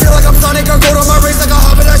hesitate. I feel like I'm Sonic, I go to my race like a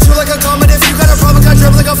hobbit, I shoot like a comet. If you got a problem, got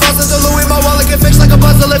drip like a faucet, the Louis, my wallet get fixed like a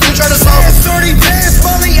puzzle if you try to solve it. 30 bands,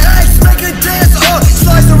 molly ass, make a dance,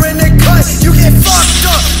 SLIZA in the cut, you get fucked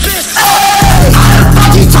up, bitch. Hey, I done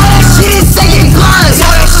fucking try that shit in second class.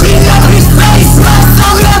 Try that shit up his face,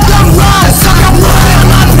 suck it up the run, suck up blood on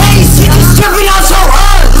my face, you can strip it out your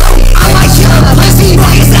heart. I like you, pussy, but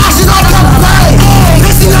his ashes like a blade.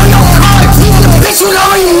 Missing on your car, keep the bitch with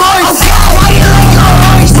all your marks. Why you like your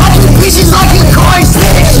orange, fucking bitches like a corpse.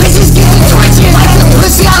 Bitches get the twitches, like the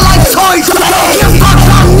pussy, I like toys. You fuck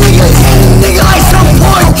on niggas, nigga like some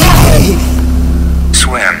pork.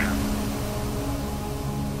 Swim.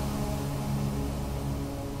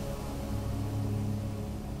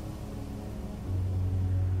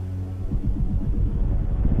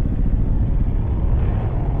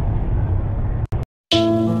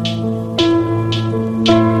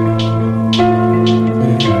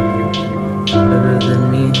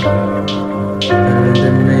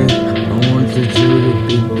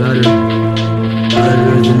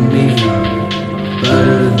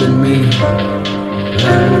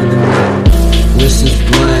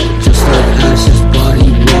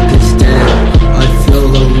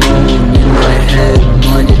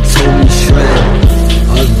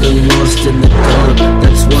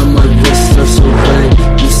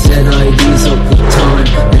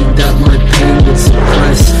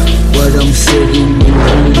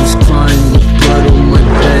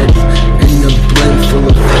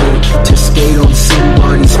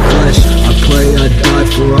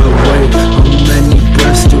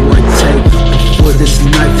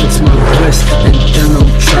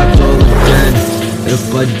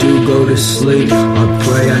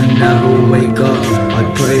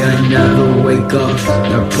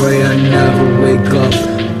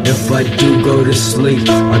 Sleep.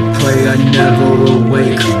 I pray I never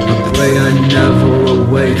awake. I pray I never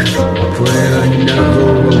awake. I pray I never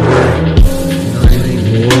awake. Night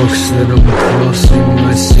walks that I'm crossing,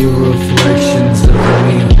 I see reflections of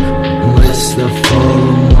me. Lights that fall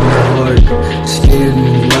on my heart, skin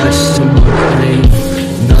lashed to my pain.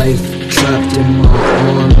 Knife trapped in my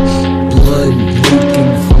arm, blood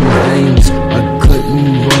leaking from veins. I couldn't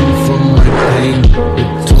run from my pain. The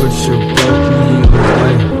torture broke me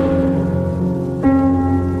away.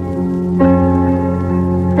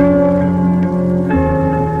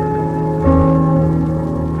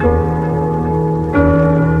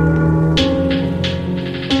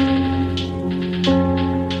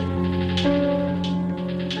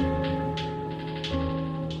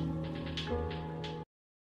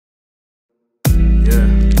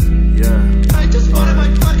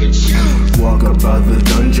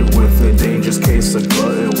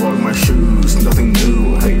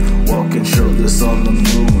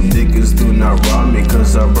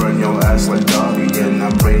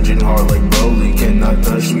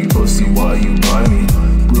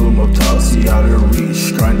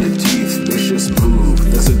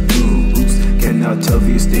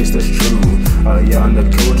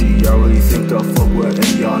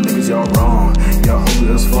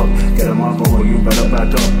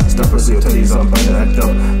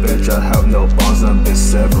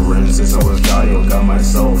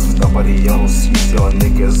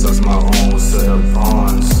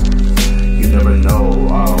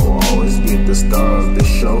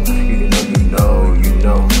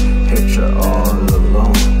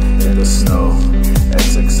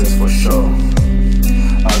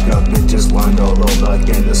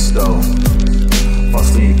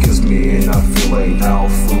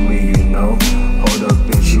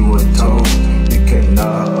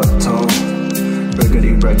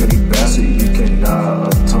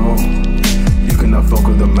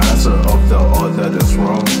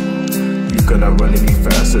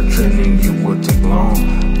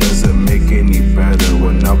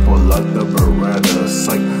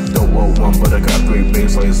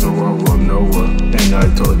 just like SOAR will know what. And I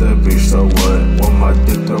told that bitch, so what? Want my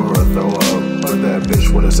dick to her throw up. But that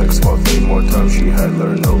bitch with a sex call 3 more times, she had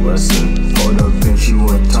learned no lesson. Hold up, bitch, you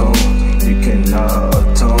atone, you cannot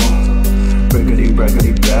atone. Riggedy,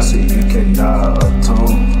 raggedy bastard, you cannot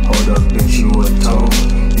atone. Hold up, bitch, you atone,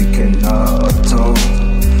 you cannot atone.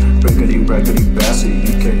 Riggedy, raggedy bastard,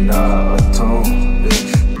 you cannot atone,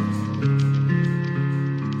 bitch.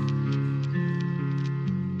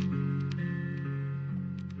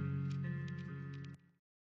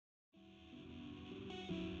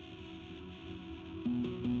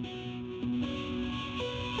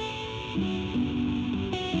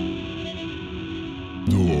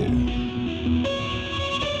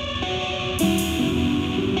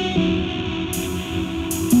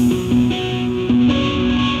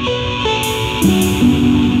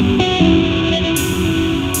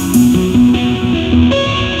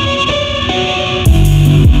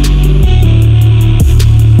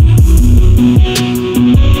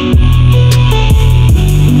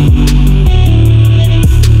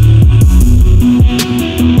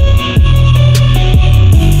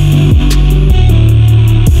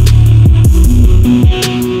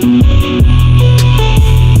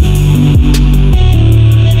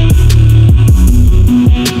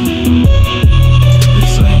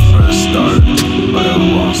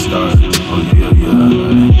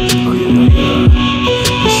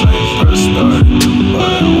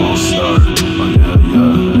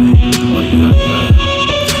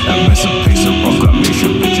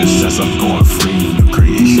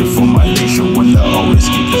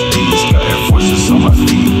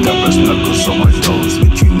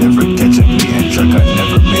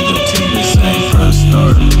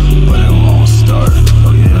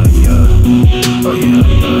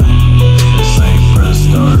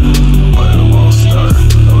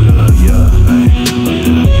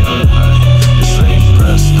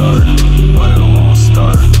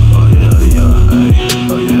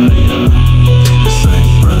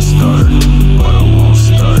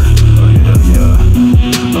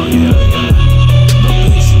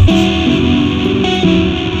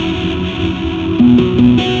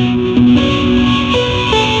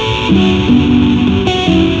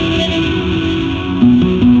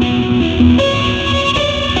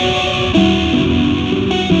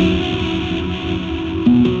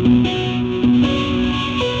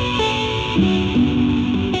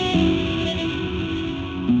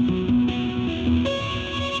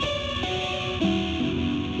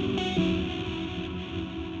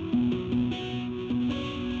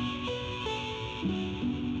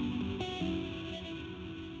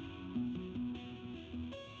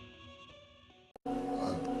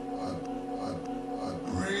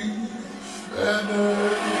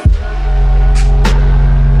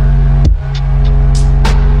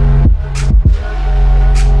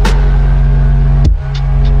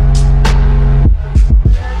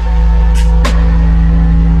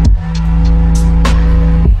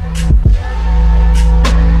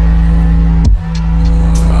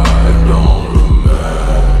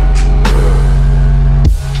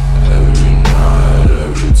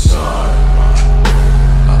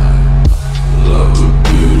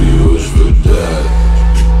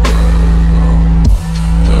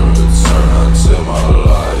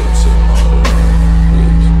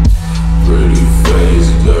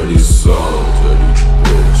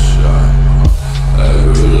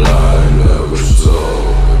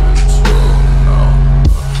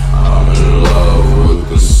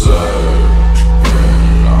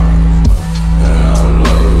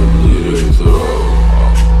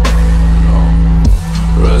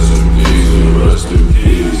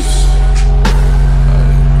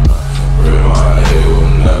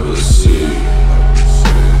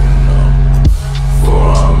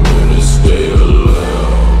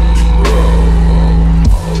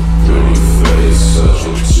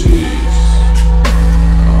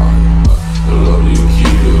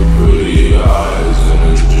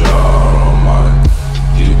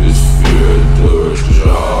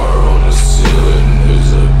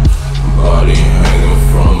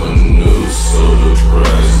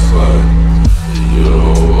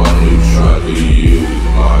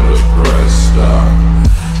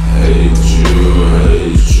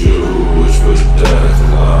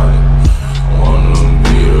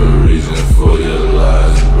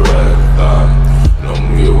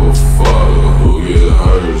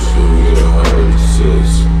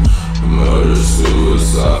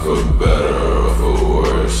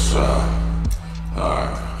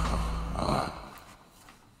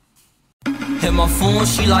 Hit my phone,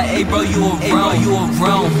 she like, hey bro, you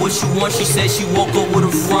around, What you want? She said she woke up with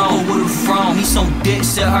a frown, Sucks on dick,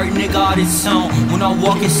 said her nigga out of town. When I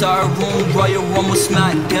walk inside her room, Royal Rumble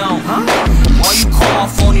smack down. Why you call my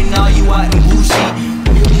phone and now you acting bougie?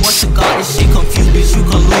 Once I got this shit confused, bitch, you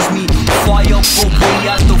can lose me. Fire up, oh boy,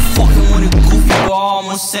 I the fucking one it goofy, bro. I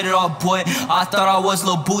almost said it all, boy. I thought I was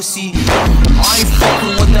Lil Boosie. I ain't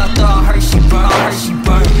fucking with that, thought I heard she burn,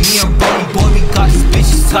 Me and Brody, boy, we got these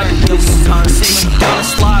bitches tired. Say me down and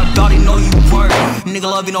slide, thought he know you weren't. Nigga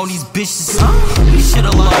loving on these bitches, you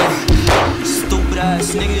should've loved. Stupid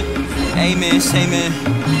ass nigga. Amen, say man.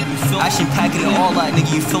 Action packing and all that,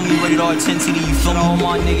 nigga. You feel me? Rated R10 TD, you feel me? All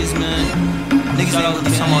my niggas, man. Niggas ain't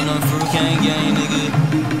really talking about nothing for real. Gang, nigga.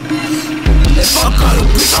 If I got a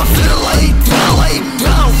bitch, I'm finna lay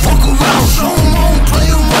down, fuck around, show 'em on, play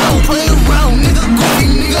around, nigga goofy,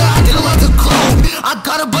 nigga, I did it like a clown. I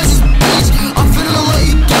got a budget, bitch, I'm finna lay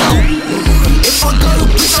down. If I got a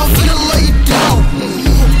bitch, I'm finna lay down,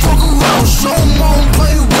 fuck around, show 'em on,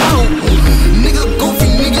 play around, nigga goofy,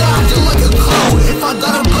 nigga, I did it like a clown. If I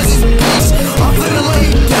got a budget, bitch, I'm finna lay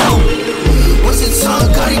down. What's the time?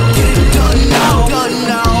 Gotta get it done now,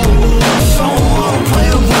 show 'em on, play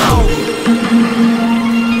around.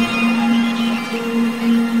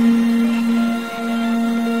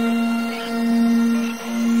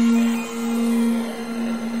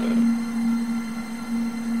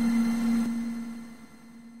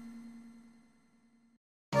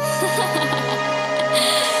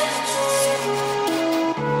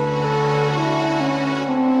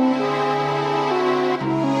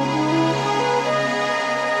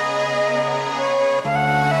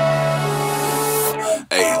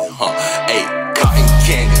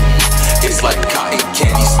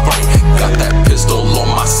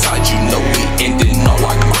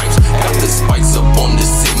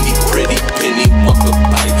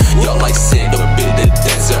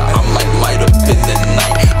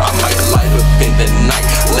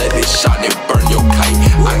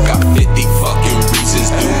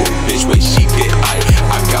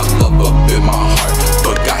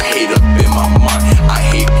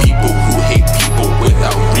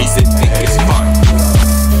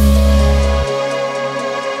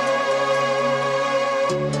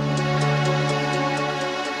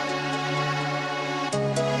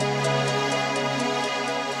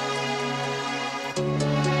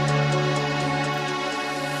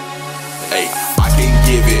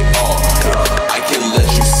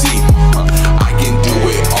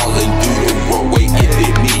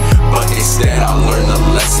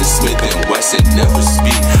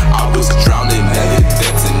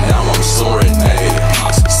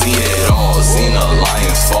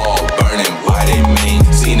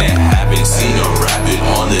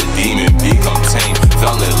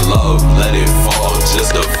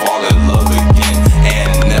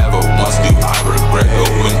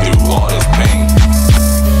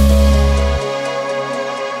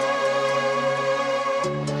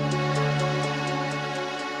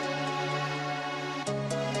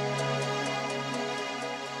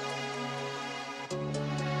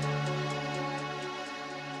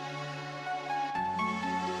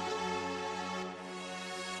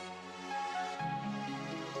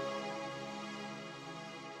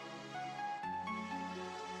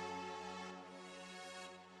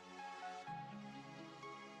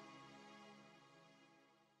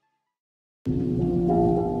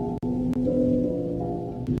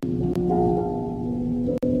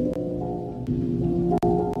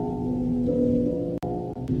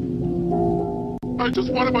 I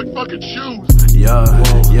just wanted my fucking shoes. Yeah,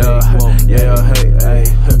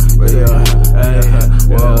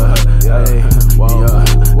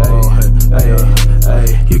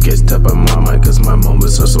 you can't step on my mind cause my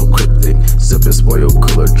moments are so cryptic. Sipping spoil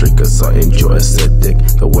cooler drink cause I enjoy aesthetic.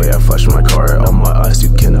 The way I flash my car on my eyes,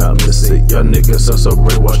 you cannot miss it. Y'all niggas are so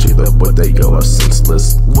brainwashed, either, but they go are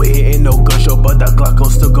senseless. We ain't no gun show, but that Glock gon'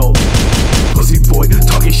 still go. Pussy boy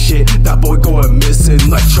talking shit, that boy going missing.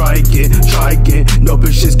 Like try again, no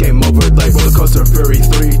bitches game over. Like roller coaster ferry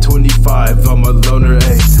 325. I'm a loner,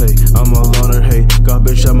 hey, I'm a loner, hey. God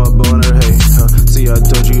bitch, I'm a boner, hey. See I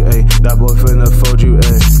told you, hey, that boy finna fold you,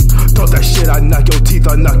 hey. Talk that shit, I knock your teeth,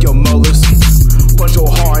 I knock your molars. Punch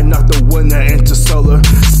your hard, knock the winner into solar.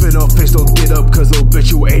 Spin on face, don't get up, cause little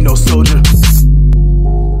bitch, you ain't no soldier.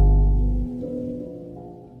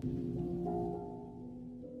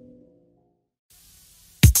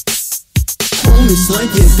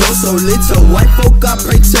 Slink it overdose, so little white folk, I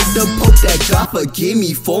pray to the Pope that God forgive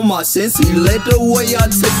me for my sins. He led the way, I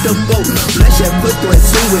took the boat. Flesh had put thread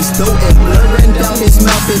to his throat, and blood ran down his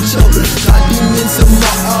mouth and choked. Got demons in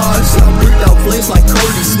my eyes, I breathed out flames like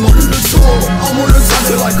Cody smoke. So I'm on the top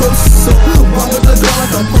till like Costa, run with the gun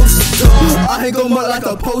like a poster. I hang on my like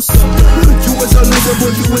a poster. You was a loser,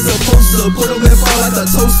 but you was a poster. Put him in fire like a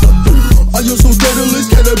toaster. I use some scandalous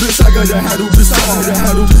cannabis, I gotta handle this time.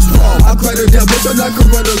 I cried a damn bitch, and I could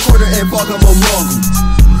run a quarter and fuck I'm a mom.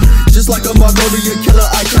 Just like a Mongolian killer,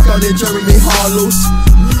 I crack out in Jeremy Hollows.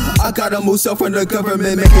 I gotta move self from the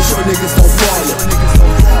government, making sure niggas don't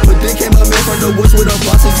follow. But then came a man from the woods with a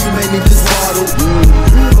box and you made me this bottle.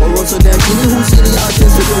 Or else a damn genie who's seen the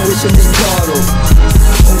audience to go wish him Ricardo.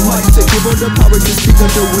 Almighty to give her the power to speak of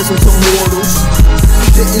the wisdom to mortals.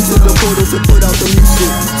 Get into the portal to put out the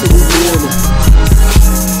music to reward them.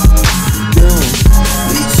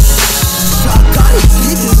 Bitch, I gotta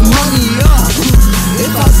get this money up.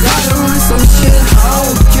 If I gotta run some shit, I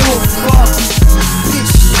don't give a fuck.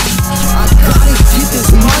 Bitch, I gotta get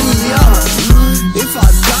this money up. If I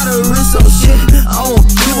gotta run some shit, I don't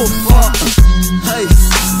give a fuck. Hey,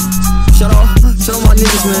 shout out my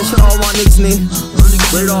niggas, man. Shout out all my niggas, man.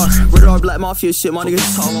 Radar, Black Mafia shit, my niggas.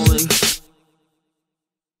 Talk on me.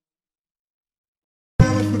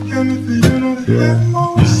 Yeah,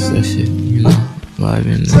 that's that shit, you know, live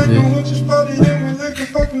in the bit.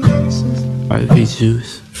 RP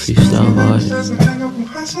Juice, freestyle vibe.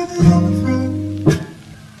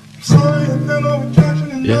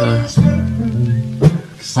 Yeah.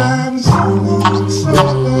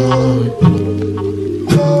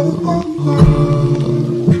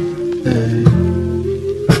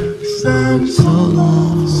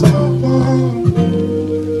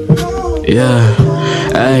 Yeah,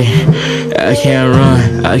 I can't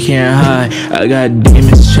run, I can't hide. I got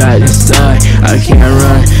demons trapped inside. I can't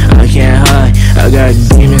run, I can't hide. I got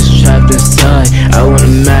demons trapped inside. I wanna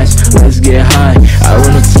match, let's get high. I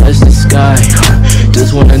wanna touch the sky.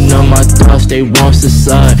 Just wanna know my thoughts, they won't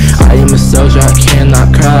subside. I am a soldier, I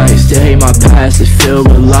cannot cry. Still hate my past, it filled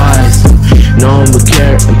with lies. No one would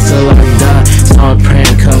care until I die. So I'm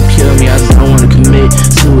praying, come kill me. I don't wanna commit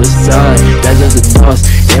suicide. That's just a toss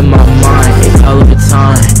in my mind, a hell of a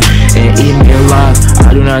time. And eat me alive,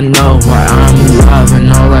 I do not know why I'm alive. And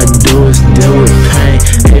all I do is deal with pain.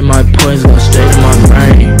 Hate my points go straight to my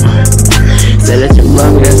brain. Say that you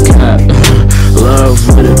love me, that's cap. Love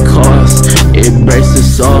with a cost, it breaks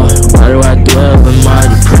us all. Why do I dwell in my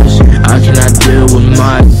depression? I cannot deal with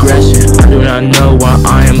my aggression. I do not know why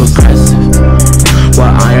I am aggressive.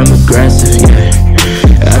 Why I am aggressive, yeah.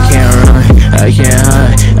 I can't run, I can't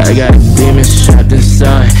hide. I got demons trapped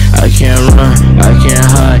inside. I can't run, I can't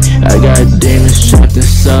hide. I got demons trapped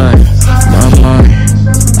inside. My mind,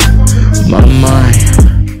 my mind.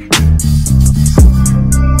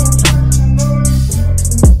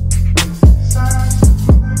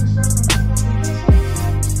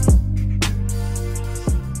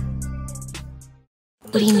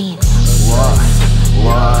 What do you mean? Why?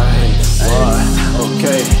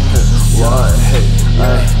 Okay, why? Hey,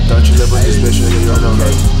 don't you live with this bitch, nigga, you don't know,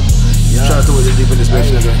 okay? Try to throw it deep in this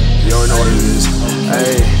bitch, nigga, you already know what it is.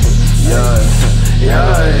 Hey, yeah.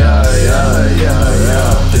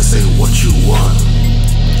 This ain't what you want,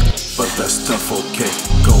 but that's tough, okay?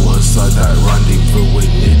 Go inside that rendezvous, we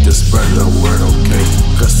need to spread the word, okay?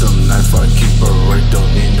 Custom knife, I keep it right, don't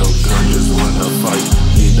need no gun, just wanna fight.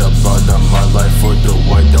 Need a brother of my life for the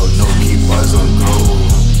white, don't know, keep eyes on gold.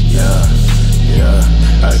 Yeah,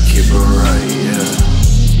 I keep it right,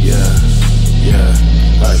 yeah,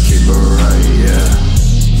 I keep it right, yeah,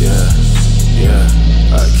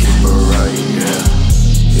 I keep it right,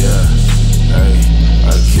 yeah, hey,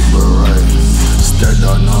 I keep it right. Stare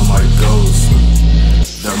down on my goals,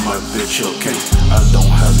 they're my bitch, okay? I don't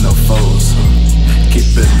have no foes,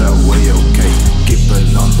 keep it that way, okay? Keep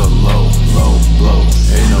it on the low, blow,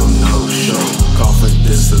 ain't no show.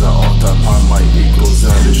 Confidence to the all-time high, my ego's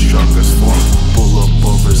at its strongest form. Pull up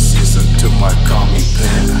overseas into my commie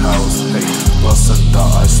penthouse, hey. Lost in the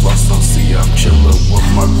ice, lost on sea, I'm chillin' with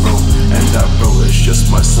my bro. And that bro is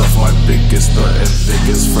just myself, my biggest threat and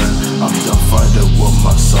biggest friend. I'm done fighting with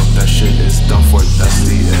myself, that shit is done for, that's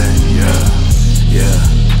the end, yeah,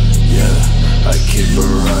 I keep it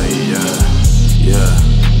right, yeah,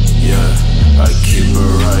 I keep it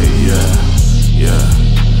right, yeah,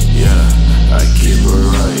 I keep it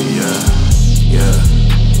right, yeah,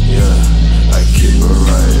 I keep it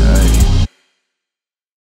right, hey.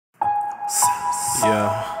 Yeah.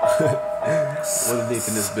 What a deep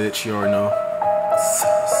in this bitch, you already know.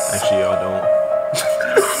 Actually, y'all don't.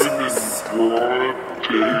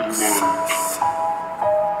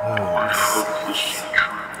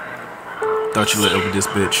 Thought you lit over this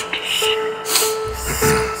bitch.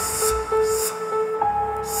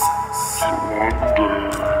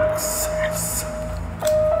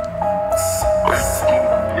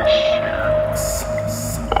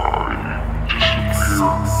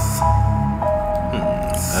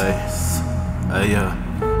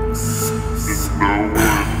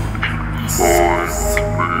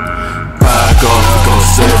 Back off, you gon'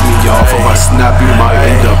 set me off, or I snap you might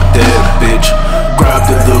end up dead, bitch. Grab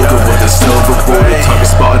the Luger with a silver bullet, target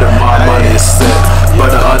spot in my mind is set.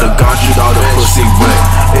 But the other got you all the pussy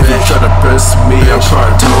wet. If you try to press me, I'll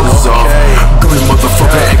cut toes off. Good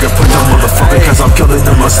motherfucker, ain't gonna put that motherfucker, cause I'm killing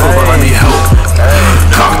them myself, but I need help.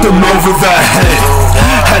 Cocked him over the head,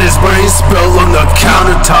 had his brain spill on the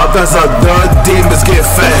countertop as the demons get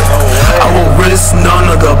fed. I won't risk none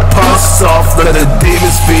of the pus off, let the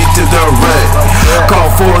demons feed to the red. Call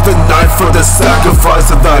for the knife for the sacrifice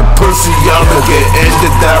of that pussy, I'ma get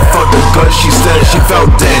ended that for the gut she said she felt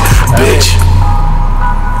dead, bitch.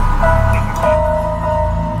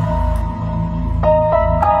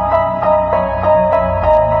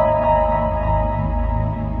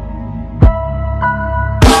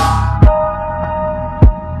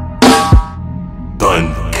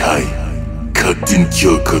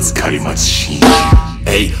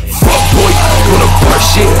 Hey, fuck boy, you wanna bar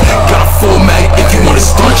shit? Got a full mag if you wanna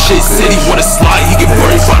start shit. Said he wanna slide, he get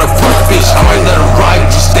worried about a park, bitch. I might let her ride,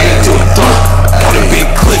 just stay until the dark. Got a big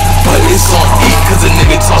clip, but it's on E, cause a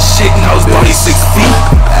nigga talk shit, now his body 6 feet.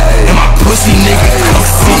 And my pussy nigga come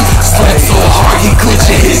see, slam so hard he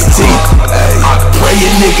clenching his teeth. I pray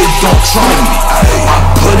a nigga don't try me, I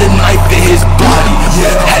put a knife in his body.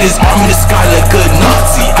 Had his arm in the sky like a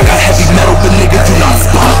Nazi. I got heavy metal, but nigga do not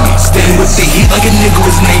spot me. Staying with the heat like a nigga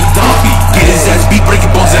was named Dobby. Get his ass beat, breaking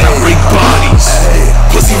bones and I break bodies.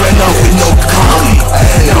 Pussy ran off with no collie,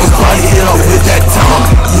 now his body hit off with that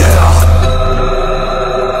Tommy.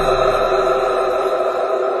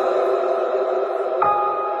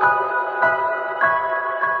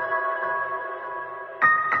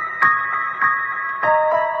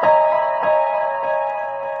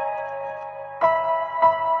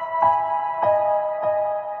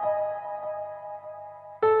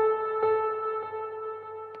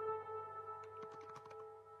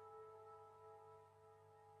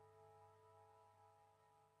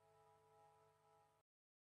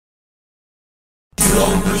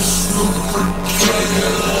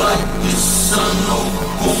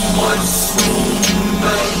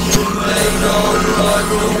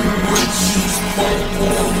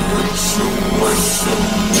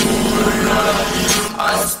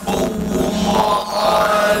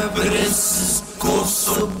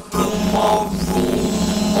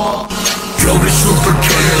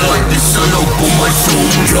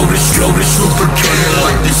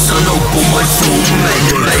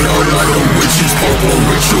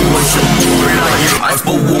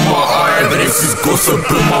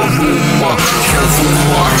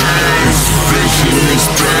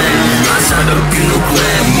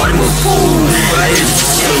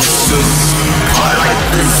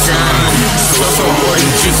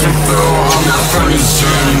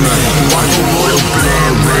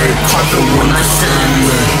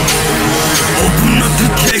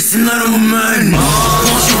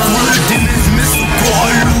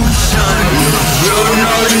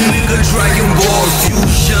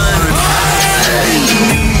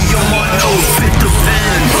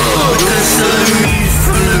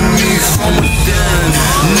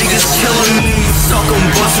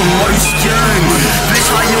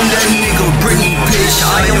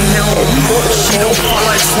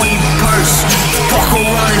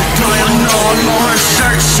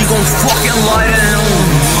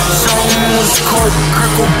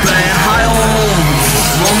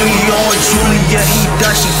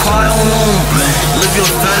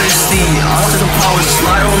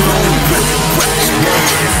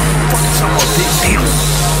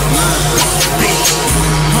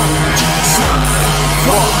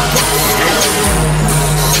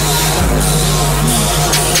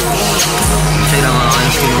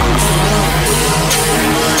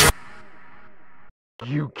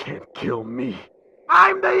 You can't kill me.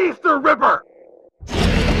 I'm the Easter Ripper!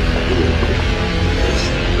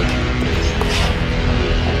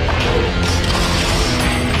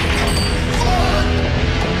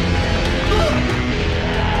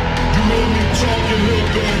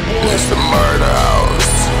 It's the murder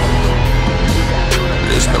house.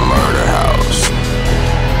 It's the murder house.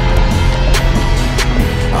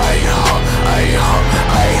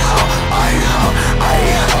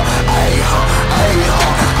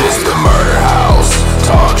 It's the murder house.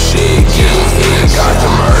 Talk shit, get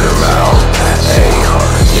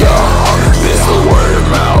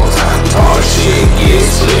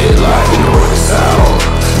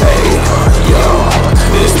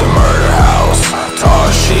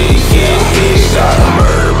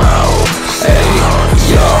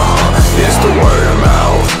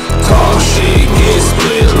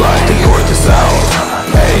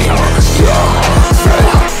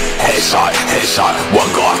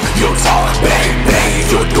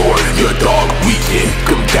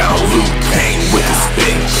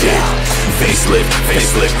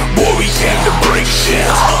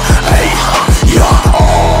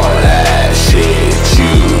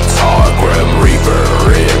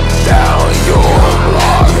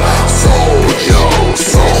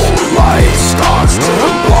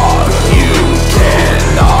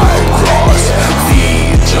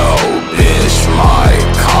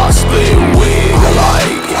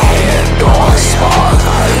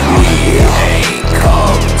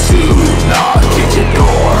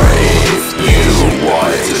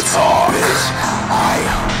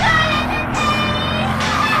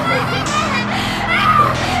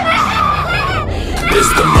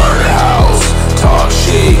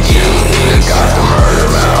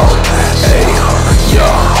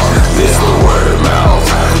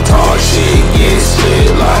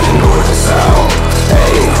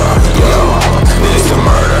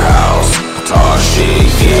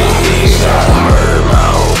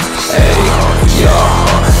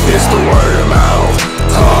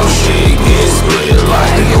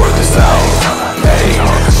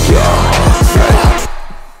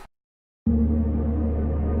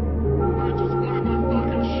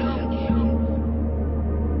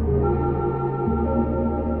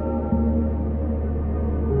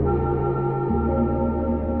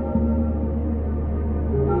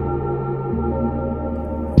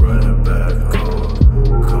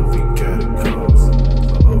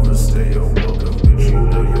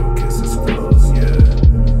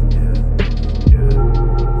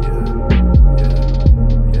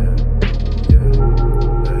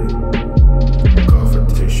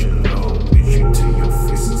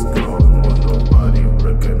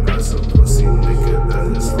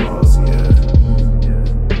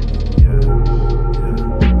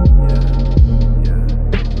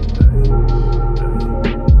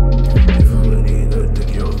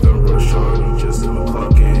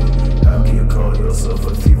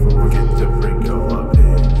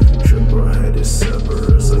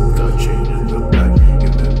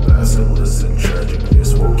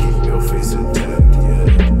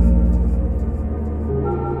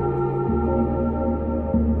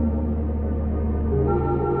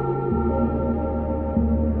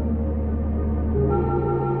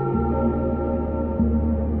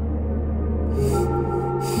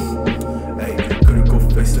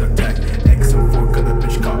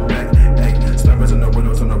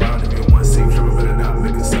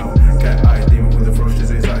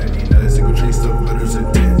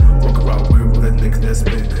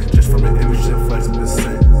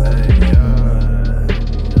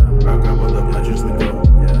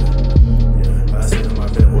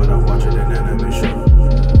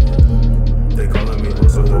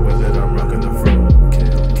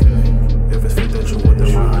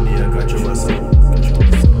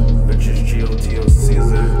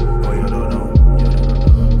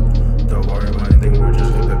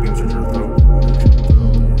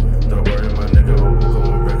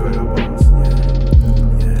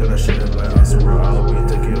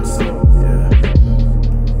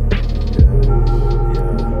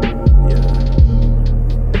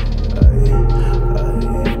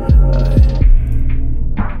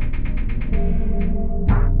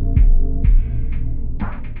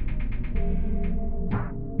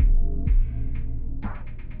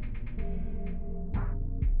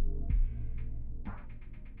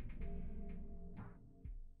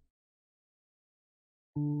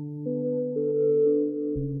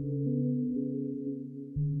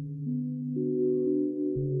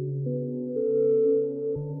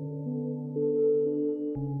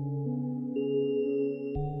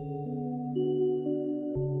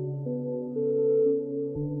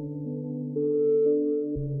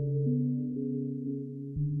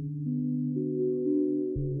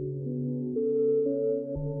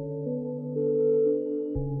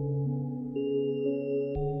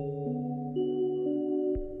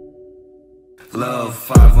Love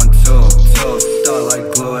 512, star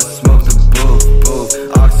like glue, I smoke the boo.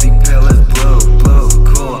 Oxy pill is blue,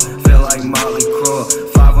 cool. Feel like Molly Crew.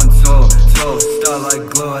 512, star like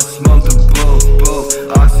glue, I smoke the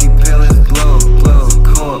boo. Oxy pill is blue,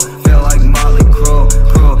 cool. Feel like Molly Crew.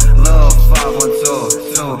 Love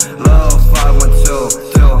 512, love 512, love 512,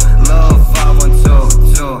 love 512.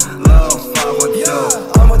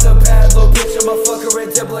 Yeah, I'm with a bad little bitch, I'm a fucker and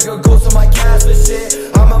dip like a ghost on my cash and shit.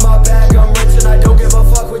 I'm on my bag, I'm rich and I don't give a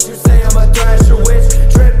fuck what you say. I'm a thrasher witch,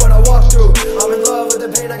 trip when I walk through. I'm in love with the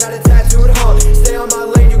pain, I got it tattooed, huh? Stay on my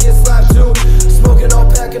lane, you get slapped too. Smoking all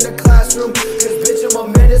pack in the classroom, cause bitch I'm a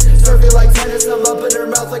menace. Serve you like tennis, I'm up in her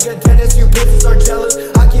mouth like a dentist. You bitches are jealous,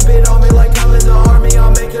 I keep it on me like I'm in the army.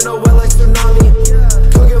 I'm making a well like tsunami.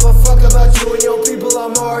 Don't give a fuck about you and your people,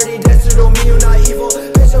 I'm already dead, so don't mean you're not evil.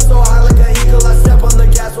 Bitch I'm so high like an eagle, I step on the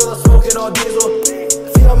gas while I'm smoking all diesel.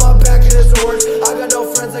 See on my back in this orange, I got no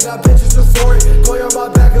friends, I got bitches who for it. Toy on my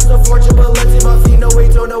back is a fortune, but let's see my feet, no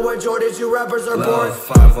wait, don't know where Jordans, you rappers are born. Love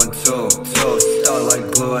 512, star like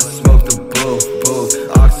glue, I smoke the boo.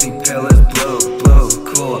 Oxy pill is blue,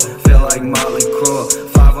 cool. Feel like Molly Crew.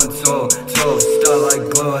 512, star like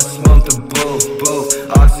glue, I smoke the boo.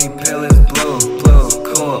 Oxy pill is blue,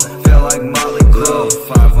 cool. Feel like Molly Crew.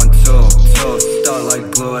 512, star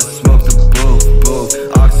like glue, I smoke the boo.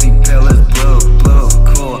 Oxy pill is blue,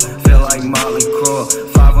 cool. Feel like Molly Crew.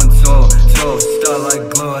 512, star like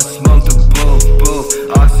glue, I smoke the boo.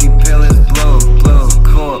 Oxy pill is blue,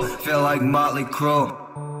 cool. Feel like Motley Crue.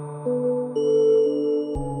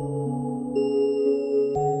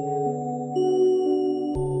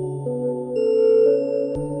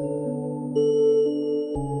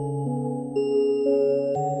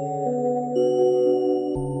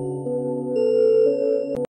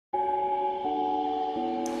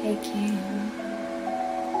 Hey King,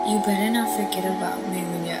 you better not forget about me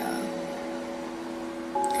when you're out.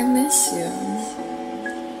 I miss you.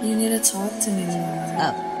 You need to talk to me more.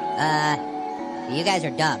 Oh, you guys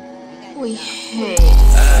are dumb. We hate.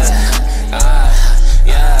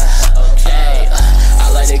 Yeah, okay.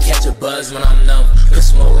 I like to catch a buzz when I'm numb. Put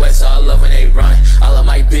some more wet, so I love when they run. I love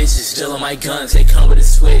my bitches, still on my guns, they come with a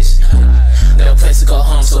switch. No place to go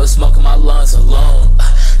home, so it's smoking my lungs alone.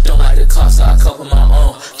 Don't like the cost, so I cope on my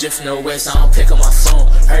own. Drifting away, so I don't pick up my phone.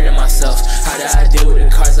 Hurting myself, how did I deal with the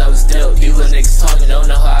cards I was dealt? You little niggas talking, don't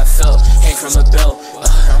know how I felt. Hang from a belt,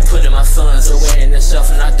 I'm putting my feelings away in the shelf.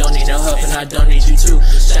 And I don't need no help, and I don't need you too.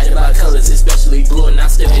 Chat about colors, especially blue, and I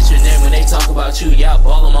still hit your name when they talk about you. Yeah, I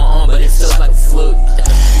ball on my own, but it feels like a fluke.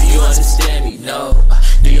 Do you understand me? No.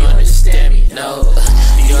 Do you understand me? No.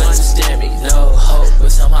 Do you understand me? No. Hope,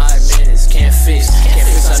 but somehow I manage. Can't fix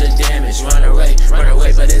all the damage. Run away,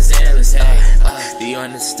 but it's endless. Hey, do you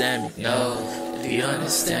understand me? No. Do you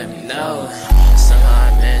understand me? No. Somehow I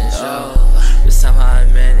manage. Oh, but somehow I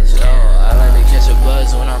manage. Oh, I like to catch a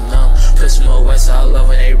buzz when I'm numb. Put some more wet, so I love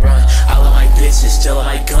when they run. I love my bitches, still on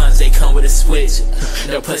my guns, they come with a switch.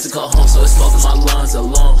 No place to call home, so it's smoking my lungs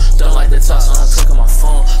alone. Don't like the talk, so I'm clicking my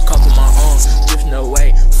phone. Cop on my own, drifting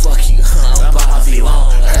away. Fuck you, I'm by my feet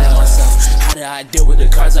long. Hurting myself, how did I deal with the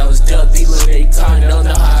cards I was dealt? These little they talking, don't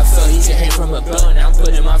know how I felt. He can hang from a belt, now I'm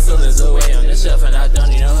putting my feelings away on the shelf. And I don't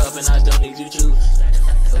need no help, and I don't need you too.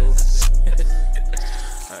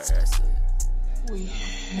 Alright, that's it. We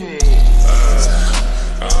hate.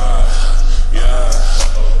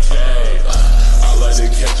 I like to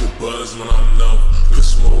catch a buzz when I'm numb. Put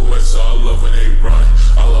some more wet, so I love when they run.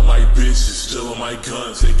 All of my bitches, still on my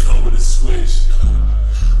guns, they come with a switch.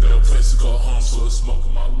 No place to go home, so it's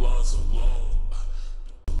smoking my lungs alone.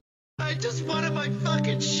 I just wanted my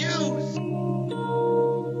fucking shoes.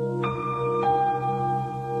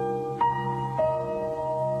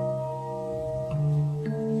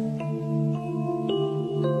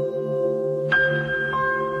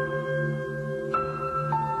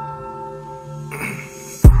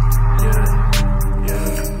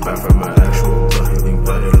 Back from my actual blood, healing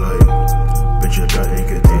bloody light. Bitch, I got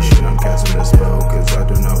incantation, I'm casting a spell, cause I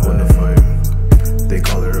do not wanna fight. They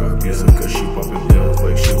call her abusive, cause she popping pills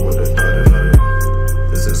like she would've died at night.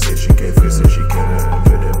 This is it, she can't fix it, she can't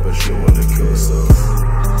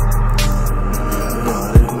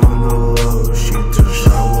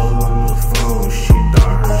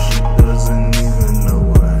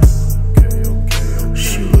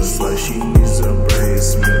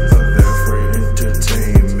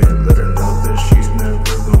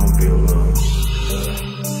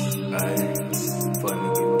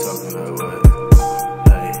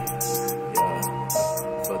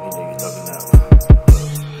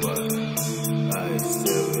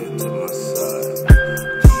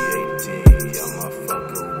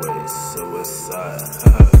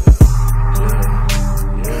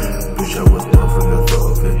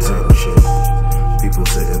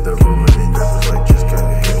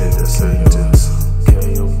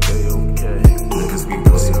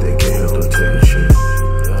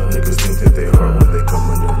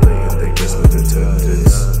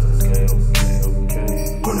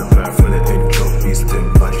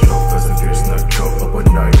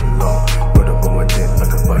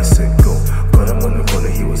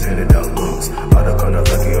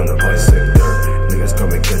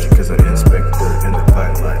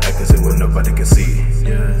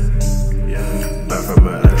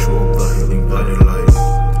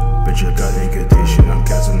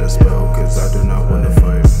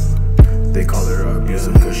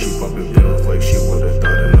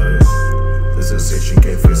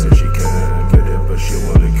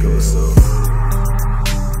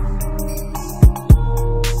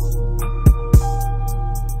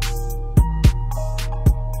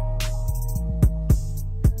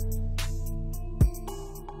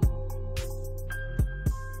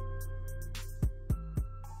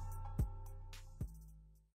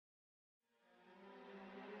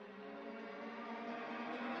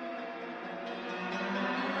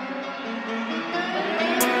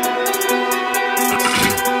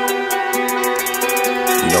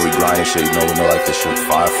crying shit, you know, we know like this shit 5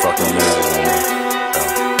 fucking minutes.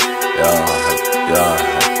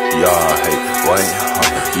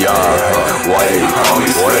 Wait, call me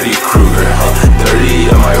Freddy Krueger, 30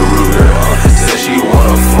 in my Ruger, said she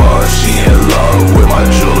wanna fuck, she in love with my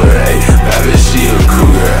jeweler, bad bitch, she a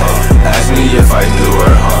cougar, ask me if I knew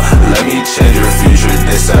her, let me change her future,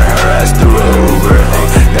 then send her ass through an Uber,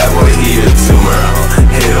 that boy he a tumor,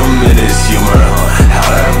 hit him in his humor, how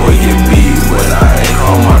that boy get beat when I ain't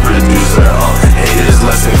call my producer, haters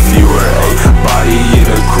less than fewer, body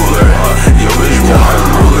even cooler, yo bitch want my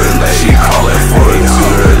ruler, like she callin' for a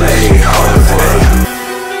tutor, like she callin' for a,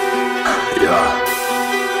 yeah,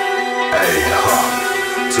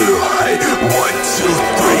 2, 1, 2,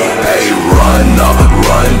 3, run up,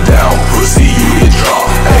 run down, pussy you get dropped,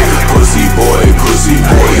 pussy boy,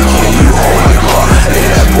 can you hold my Glock,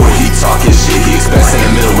 that boy he talking shit, he expects in the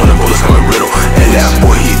middle when the bullets coming riddle, that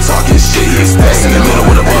boy he talking shit, he expects in the middle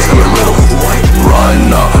when the bullets coming riddle, run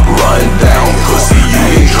up, run down, pussy you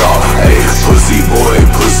get dropped, pussy boy,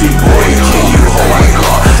 can you hold my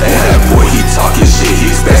Glock, that boy he talking shit, he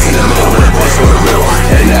expects in the middle when the bullets coming riddle,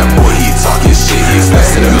 that boy he talking shit, he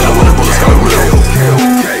expects in the middle when the bullets coming riddle,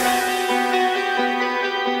 okay,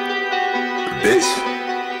 bitch.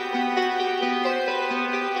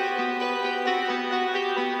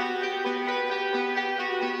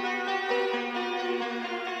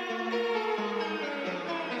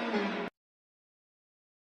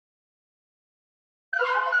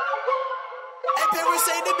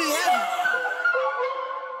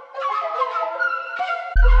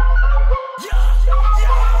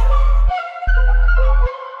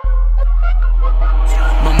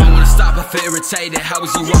 Irritated, how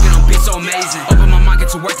was you walking on beats so amazing? Open my mind, get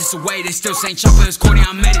to work this away. They still saying chocolate is corny,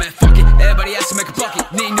 I made it. Man, fuck it, everybody has to make a bucket.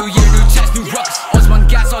 Need new year, new test, new ruckus. Always one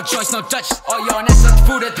gas, all joints, no Dutch. All y'all, and that's like the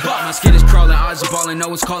food at the bar. My skin is crawling, eyes are balling, no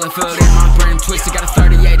one's calling. Filled in, my brain twisted, got a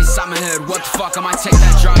 38 inside my head. What the fuck, I might take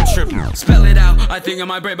that drive trip. Spell it out, I think in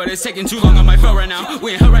my brain, but it's taking too long on my phone right now.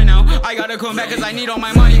 We ain't hurt right now, I gotta come back cause I need all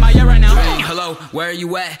my money, my year right now. Hey, hello, where are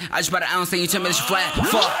you at? I just bought an ounce, think you tell me that you flat.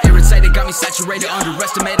 Fuck, irritated, got me saturated,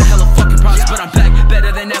 underestimated, hella fucking problems, but I'm back.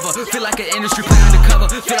 Better than ever, feel like an industry play undercover.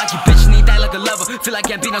 Feel like you bitch need that like a lover. Feel like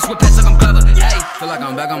Gambino's with pets like I'm covered. Hey, feel like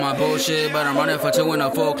I'm back on my bullshit, but I'm running for 2 in a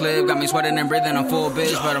full clip. Got me sweating and breathing, I'm full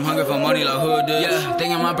bitch, but I'm hungry for money like hood did. Yeah,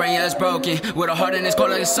 thing in my brain, yeah, it's broken. With a heart and it's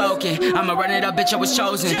cold like it's soaking. I'ma run it up, bitch, I was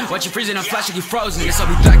chosen. Watch you freezing and flash like you frozen. Guess I'll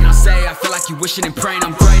be back and I'll say, I feel like you wishing and praying.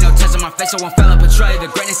 I'm great, no tears on my face, I won't fail, I betray. The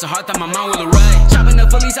greatness of heart that my mind will array. Chopping the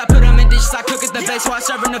fullies, I put them in dishes, I cook at the base while I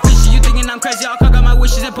serving the fish. You thinking I'm crazy, I'll cock out my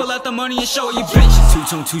wishes and pull out the money and show you bitches.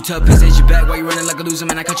 Two-tone, two-tub, piss ain't your back while you running like a loser,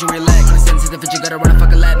 man, I caught you relax. On the sense of the fit, you gotta run a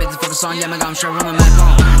fucking lab, make this focus on, yeah, man, I'm sure I'm a mad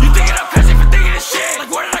home. You thinking I'm crazy for thinking this shit?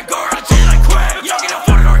 Like where did I go or I cheated, I quit? You don't get no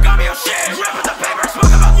phone or got me on shit. Rip with the paper,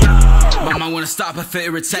 smoke about my mind wanna stop, I feel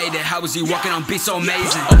irritated. How was he walking on beats so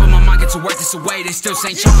amazing? Open my mind, get to work this away. They still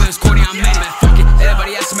saying chocolate is corny, I made it. Man, fuck it,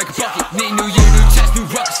 everybody has to make a bucket. Need new year, new test, new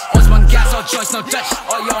ruckus. Always one gas, all joints, no Dutch.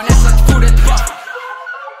 All y'all, and that's like the food at the buffet.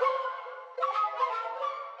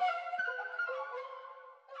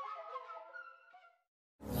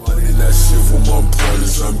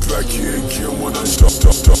 I'm back here again when I stop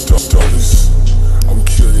dollars. I'm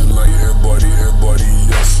killing like everybody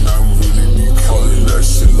else, and I'm really be calling that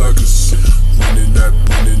shit like a shit. Running that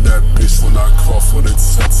bitch when I cough for the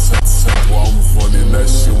tap. While I'm running that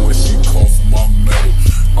shit when she cough my metal.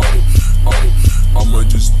 I'ma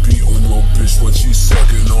just beat on your bitch when she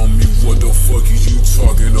sucking on me. What the fuck is you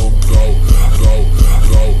talking about?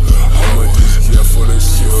 I'ma just get for the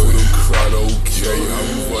shit for the crowd, okay?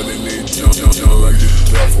 I'm running it down like the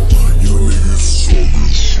devil. You niggas suck.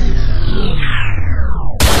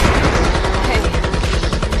 Hey,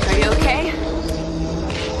 are you okay?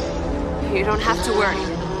 You don't have to worry.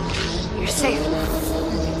 You're safe.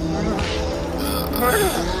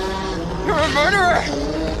 Murderer! You're a murderer!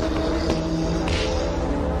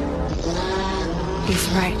 He's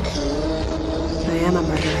right. I am a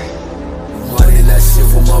murderer. Running that shit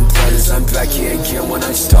with my brothers. I'm back here again when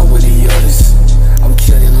I start with the others. I'm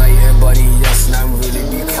killing like everybody else, and I'm really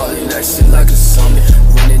be calling that shit like a summon.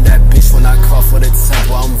 Running that bitch when I cough for the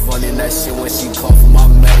temple. I'm running that shit when she cough for my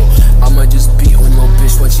metal. I'ma just beat on your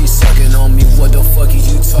bitch when she sucking on me. What the fuck is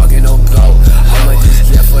you talking about? I'ma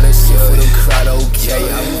just get for that shit for the crowd, okay?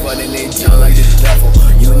 I'm running it down like the devil.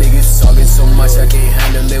 You niggas talking so much I can't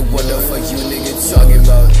handle it. What the fuck you niggas talking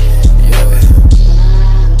about?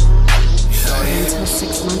 Until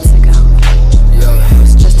 6 months ago, I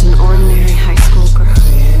was just an ordinary high school girl.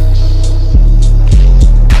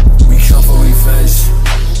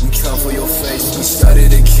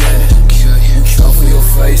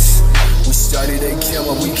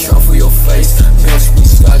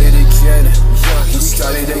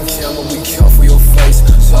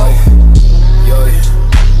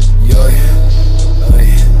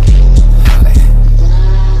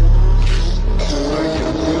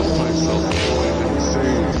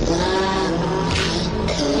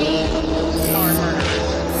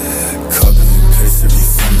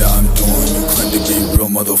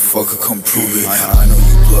 motherfucker, come prove it. I know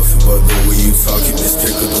you bluffing, but the way you talking, just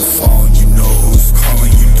pick up the phone. You know who's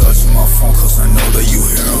calling, you dodging my phone, cause I know that you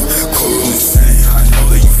hear him. Cold insane, I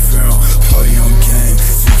know that you fear him. Party on gang,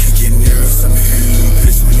 you can get near us. I'm hearing you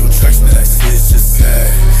pitch on your tracks, man, that shit's just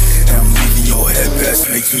sad. And I'm leaving your head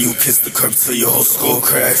bash, making you kiss the curb till your whole skull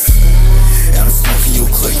cracks. And I'm smoking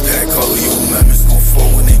your click pack, all of your lemons gon'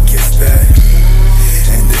 fall when it gets bad.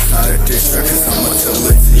 And it's not a diss track, cause I'ma tell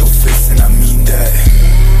it to your face, and I mean that.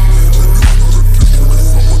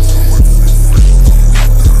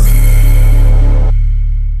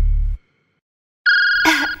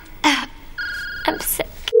 I'm sick.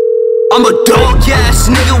 I'm a dog-ass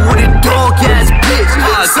nigga with a dog-ass bitch.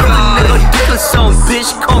 Something nigga dick or some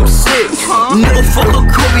bitch come sick. Nigga fuck a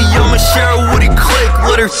Kobe, I'ma share it with a click.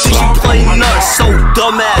 Let her think she play nuts, so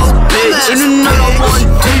dumbass bitch. In another one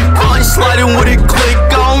deep, I ain't sliding with a click.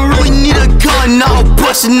 I don't really need a gun, I'll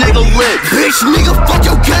bust a nigga lip. Bitch, nigga, fuck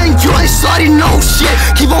your gang, you ain't sliding no shit.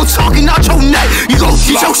 Keep on talking out your neck, you gon'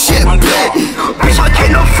 get your shit bit. Bitch, I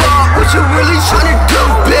can't afford what you really tryna do,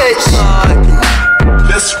 bitch.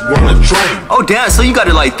 Let's run a train. Oh damn, so you got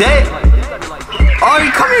it like that?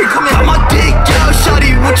 Alright, come here. Got my dick out,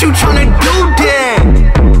 shawty, what you tryna do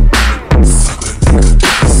then?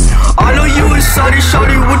 I know you excited,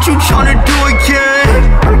 shawty, what you tryna do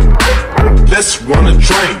again? Let's run a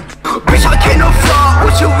train. Bitch, I can't afford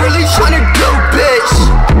what you really tryna do, bitch.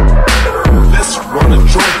 Let's run a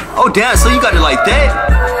train. Oh damn, so you got it like that?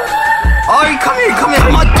 Alright, come here.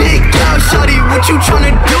 Got my dick out, shawty, what you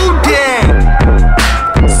tryna do then?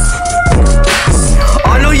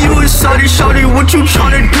 I know you excited, shawty, what you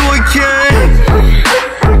tryna do again?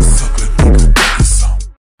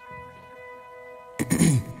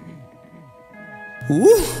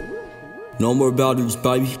 Woo! No more boundaries,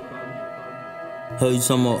 baby. Hey, you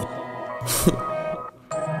talking about?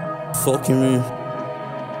 Fucking man.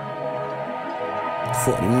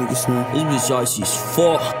 Fuck the niggas, man. This bitch icy as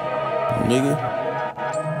fuck, nigga.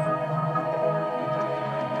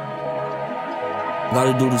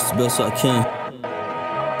 Gotta do this the best I can.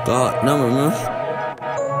 God, number, man.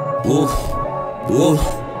 Woo, woo,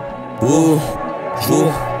 woo, woo,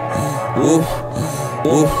 woo,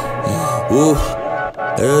 woo, woo,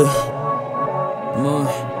 hey, man.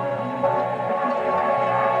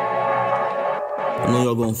 I know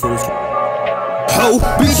y'all gon' feel this. Ho,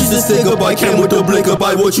 bitches just say goodbye, came with the blink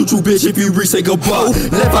goodbye. What you true bitch if you reach say goodbye.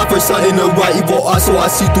 Left eye first sight in the right, evil eye, so I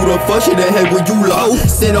see through the fuck shit ahead when you low.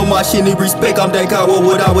 Stand on my shit, need respect, I'm that guy. What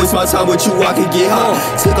would I waste my time with you? I could get high.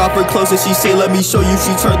 Took off her clothes and she said, let me show you.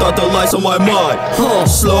 She turned off the lights on my mind.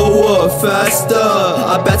 Slower, faster.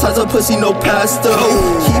 I baptize a pussy, no pastor.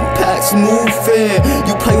 Keep packs moving.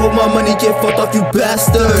 You play with my money, get fucked off, you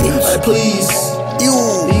bastard. Please, you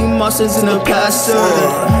leave my sins in the pastor.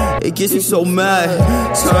 It gets me so mad,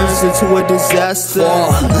 turns into a disaster.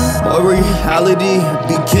 My reality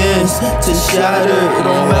begins to shatter. It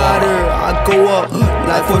don't matter, I go up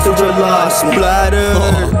like 4th of July, splatter.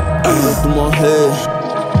 I look through my head,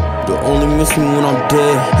 they only miss me when I'm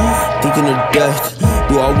dead. Thinking of death,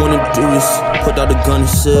 do I wanna do this? Put out a gun and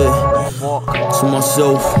said to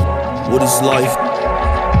myself, what is life?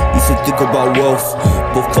 Used to think about wealth,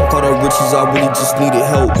 but fuck all the riches, I really just needed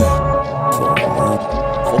help.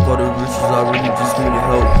 Fuck all the riches, I really just needed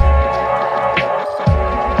help.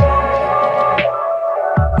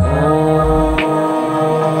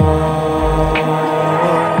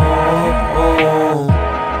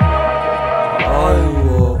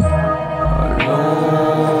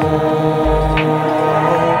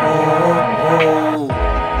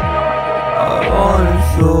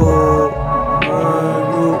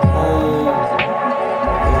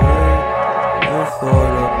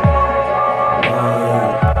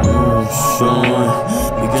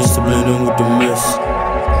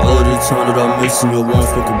 That I'm missing your one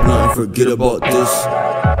smoke a blunt and forget about this.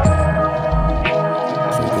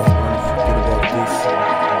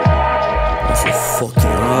 That's a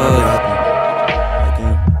fucking lie.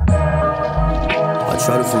 I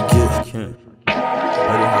try to forget. I can't.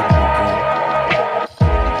 Let it happen again.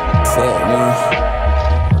 Fuck, man.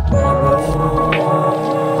 I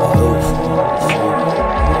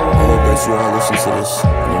hope that you all listen to this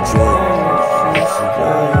and enjoy it.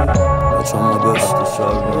 I try my best to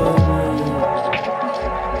show you.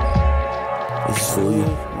 This is for you.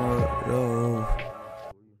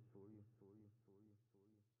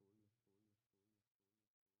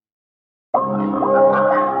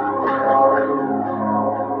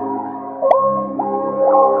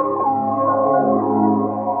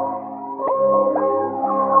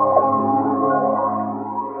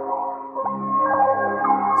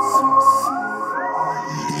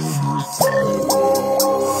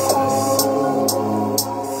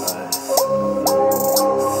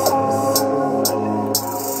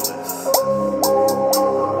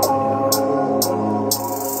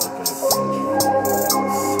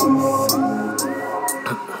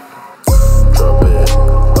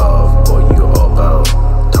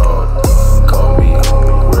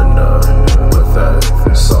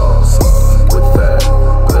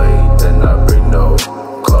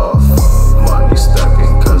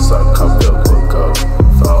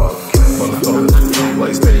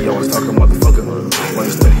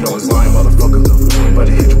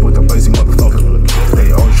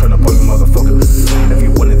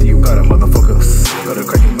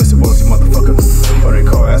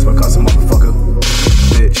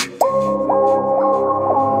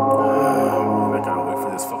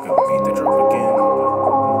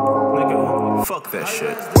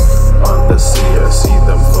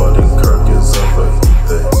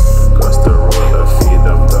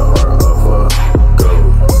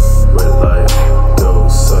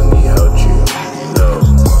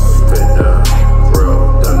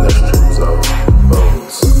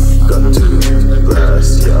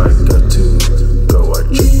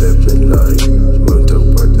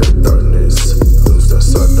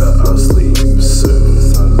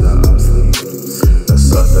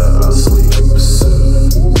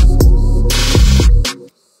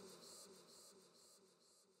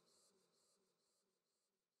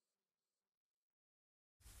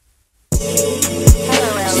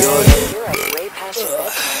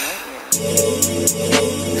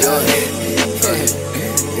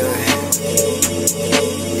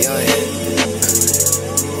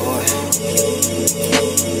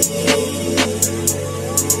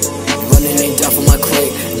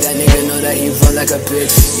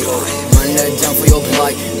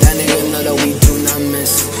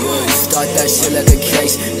 about that shit like a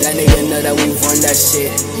case. That nigga know that we run that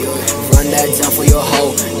shit. Run that down for your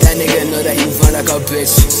hoe. That nigga know that you run like a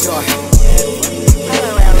bitch. Sorry.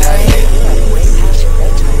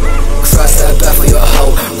 Cross that back for your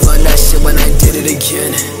hoe. Run that shit when I did it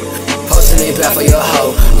again. Posting it back for your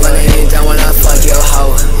hoe. Running it down when I fuck your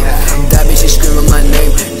hoe. That bitch is screaming my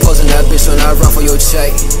name. Posting that bitch when I run for your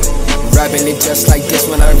check. Rapping it just like this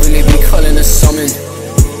when I really be calling a summon.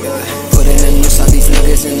 Putting the noose on these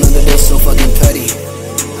niggas and know that they so fucking petty.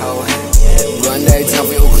 Run that down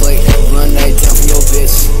for your clique. Run that down for your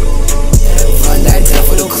bitch. Run that down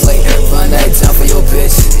for your clique. Run that down for your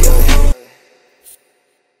bitch.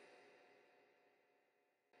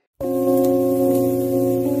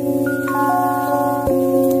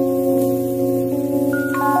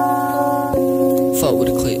 Fuck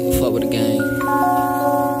with the clique, fuck with the gang.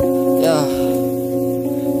 Yeah.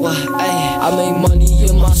 Well, ayy, I make money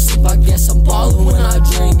in my sleep, I guess I'm ballin' when I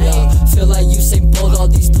dream, yeah. Feel like Usain Bolt, all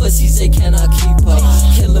these pussies, they cannot keep up.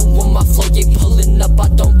 Killin' with my flow, they pullin' up, I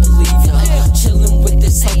don't believe, yeah. Chillin' with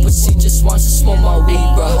this hoe, but she just wants to smoke my weed,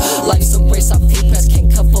 bro. Life's a race, I feel past,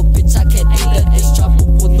 can't cuff a bitch, I can't do that. This chopper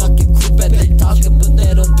will knock your crew back, they talkin', but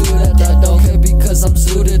they don't do that. I don't care because I'm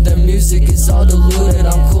zooted, their music is all diluted.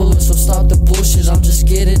 I'm cooler, so stop the bullshit, I'm just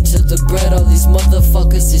getting to the bread. All these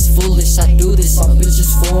motherfuckers is foolish, I do this. My bitch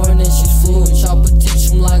is foreign and she's fluent, chopper teach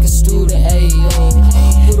them like a student, ayy, yo.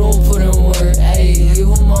 Who don't put in work, ayy, leave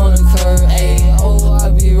them on the curb, ayy. Oh, I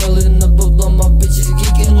be rolling up a blunt, my bitch is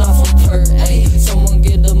geeking off a perk, ayy. Someone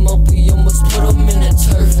get them up, we almost put them in the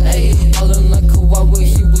turf, ayy. Ballin' like Kawhi when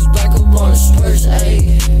he was back up on the Spurs,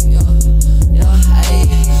 ayy.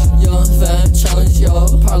 Young fan challenge, yo.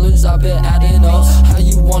 Problems I've been adding up. How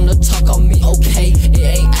you wanna talk on me? Okay, it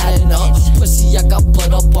ain't adding up. Pussy, I got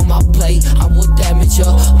blood up on my plate. I will damage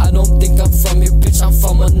ya. I don't think I'm from here, bitch. I'm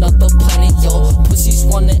from another planet, yo. Pussies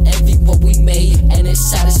wanna envy what we made, and it's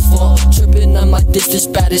sad as fuck. Tripping on my dish, this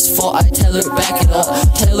bad as fuck. I tell her back it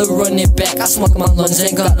up. Tell her run it back. I smoke my lungs,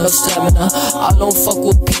 ain't got no stamina. I don't fuck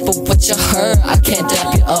with people, but you heard I can't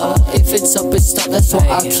dap it up. If it's up, it's stuck. That's why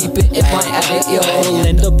I'll keep it in my attic, yo. I'll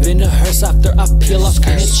end up in a hearse after I peel off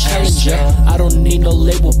any challenger. I don't need no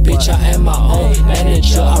label, bitch, I am my own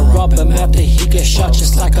manager. I rob him after he gets shot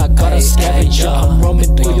just like I got a scavenger. I'm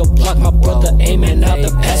roaming through your block, my brother aiming out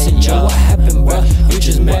the passenger. What happened, bruh? You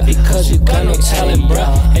just mad because you got no talent,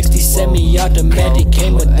 bruh. XD sent me out the medic,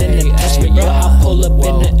 came with an attachment, yeah. I pull up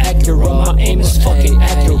in the Acura, my aim is fucking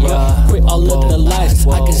accurate. Quit all of the lies,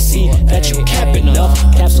 I can see that you capping up.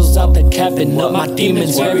 Capsules out the cabinet, my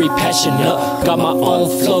demons very passionate. Got my own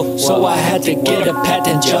flow, so I had to get a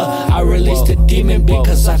patent, yeah. I released the demon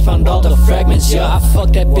because I found all the fragments, yeah. I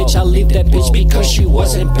fuck that bitch, I leave that bitch because she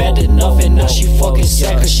wasn't bad enough. And now she fucking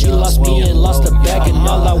sad cause she lost me and lost the bag. And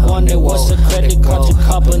all I wanted was a credit card to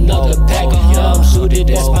cop another pack. Yeah, I'm suited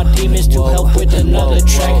as my demons to help with another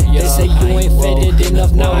track. They say you ain't fitted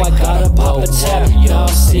enough, now I gotta pop a tab. Yeah, I'm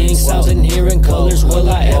seeing sounds and hearing colors, will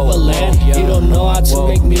I ever land? You don't know how to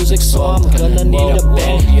make music, so I'm gonna need a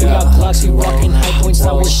band. We got Glocks, we rockin' high points,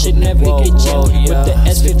 our shit never get jammed. With the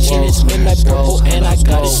S15, it's midnight purple and I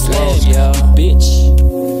got it slammed, yeah. Bitch,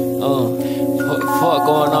 what the fuck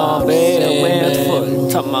going on, babe? Man, what the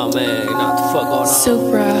fuck talking about, man? You know what the fuck going on?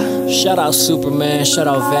 Supra. Shout out Superman, shout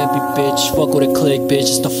out Vampy, bitch. Fuck with a click, bitch,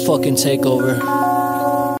 it's the fucking takeover.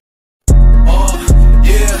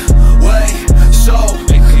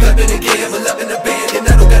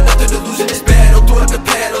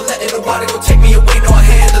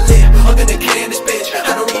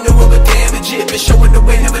 Showing the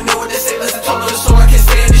way, never know what to say. Listen, talk on the song, I can't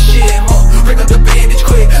stand this shit. Break up the bandage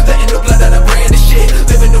quick, letting the blood out of brand and shit.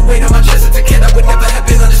 Living the weight on my chest as a kid, I would never have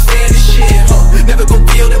been understand this shit. Never gon'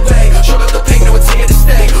 feel the way, show up the pain, no it's here to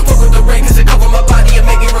stay. Fuck with the rain, cause it cover my body and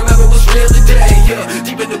make me remember what's real today. Yeah,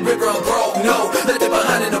 deep in the river, I'm broke, no, left it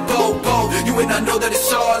behind in a boat. You and I know that it's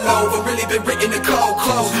all low, but really been written in cold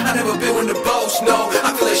clothes. I never been one to boast, no, I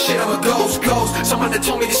feel like shit, I'm a ghost. Someone that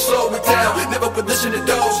told me to slow it down, never would listen to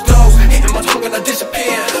those. Hitting my tongue and I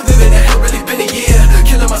disappear. Living in hell, really been a year.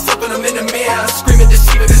 Killing myself when I'm in the mirror. Screaming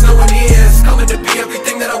deceiver cause no one hears. Coming to be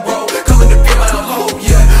everything that I wrote. Coming to be my own hope,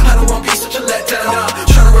 yeah. I don't want to be such a letdown, nah.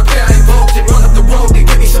 Trying to repair, I invoked it. Run up the road and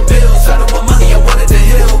give me some bills. I don't want money, I wanted the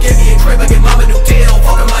hill. Give me a crib, I get mama new deal.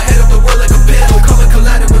 Fucking my head up the world like a bill. Coming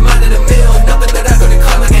colliding with mine in the mill. Nothing that I go to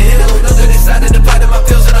climb like a hill. Nothing inside and divided my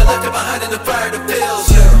pills. And I left it behind in the fire to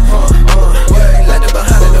feels, yeah. Wait, left it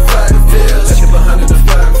behind in the fire to feels. Left it behind in the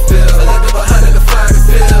fire to feels. I left it behind in the fire to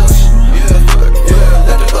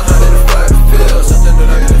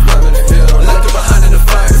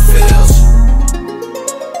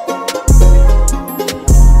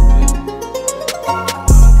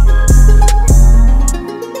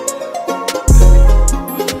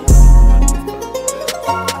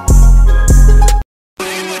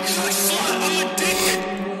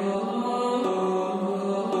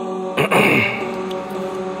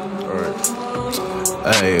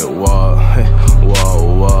Hey, whoa, hey, whoa,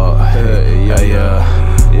 whoa, hey, yeah, yeah,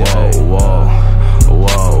 whoa, whoa,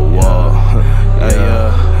 whoa, whoa, hey, yeah,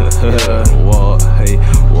 whoa, hey,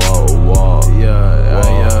 whoa, whoa, yeah,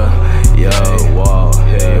 yeah, whoa,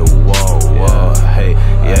 hey, whoa, whoa, hey,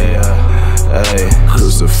 yeah, hey,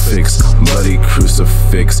 crucifix, bloody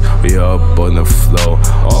crucifix, we up on the floor.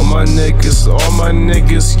 All my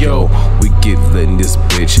niggas, yo, we get lit in this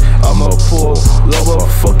bitch. I'ma pull lower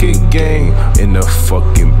fucking gang in the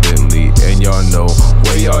fucking Bentley, and y'all know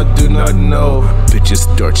where y'all do not know, bitches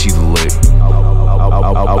dirty lit.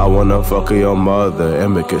 I wanna fuck your mother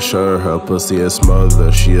and make sure her pussy is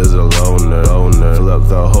smothered. She is a loner. Fill up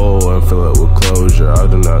the hole and fill it with closure. I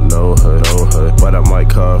do not know her, but I might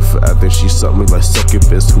cuff after she suck me like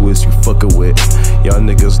succubus. Who is you fucking with? Y'all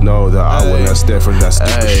niggas know that I will not stand for that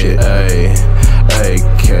stupid shit.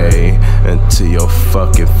 AK into your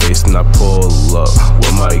fucking face and I pull up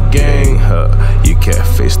with my gang. You can't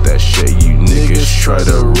face that shit. You niggas try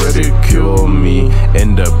to ridicule me,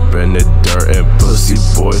 end up in the dirt, and pussy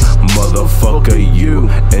boy, motherfucker, you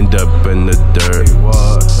end up in the dirt.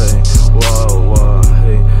 Whoa,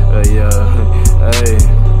 hey, yeah, hey.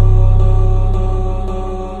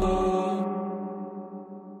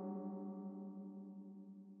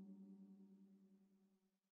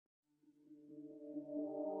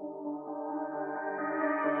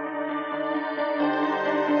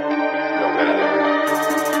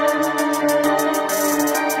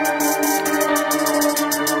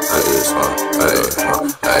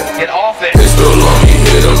 Get off it. Pistol on me,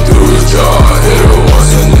 hit him through his jaw. Hit her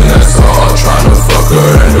once and then that's all. Tryna fuck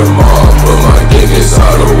her and her mom. Put my dick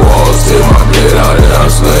inside the walls. Take my blade out and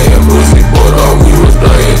I'm slaying. Pussy boy thought we was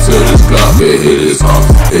playing till this Glock hit his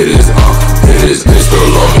hit his pistol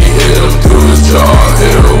on me, hit him through his jaw.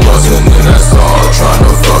 Hit her once and then that's all.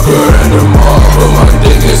 Tryna fuck her and her mom. Put my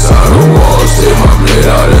dick inside the walls. Take my blade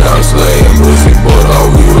out and I'm slaying. Pussy boy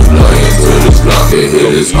thought we was playing till this Glock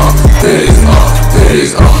hit his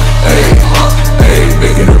hey,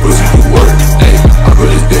 making her pussy do work, hey, I put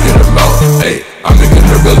his dick in her mouth, hey, I'm making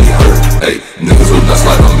her belly hurt, hey, niggas will not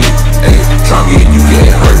slide on me, hey, try me and you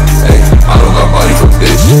getting hurt, hey, I don't got body for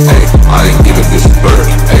bitch, hey, I ain't giving bitches birth,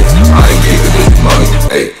 hey, I ain't giving bitches money,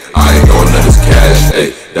 hey, I ain't throwing none of this cash, hey,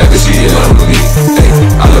 that bitch she in love with me, hey,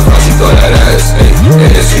 I love how she throw that ass, hey,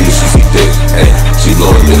 and as soon as she see dick, hey, she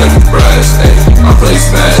blowing me like a brass, hey, I play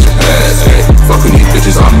smash and pass, hey, fucking these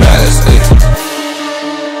bitches I'm mass, hey.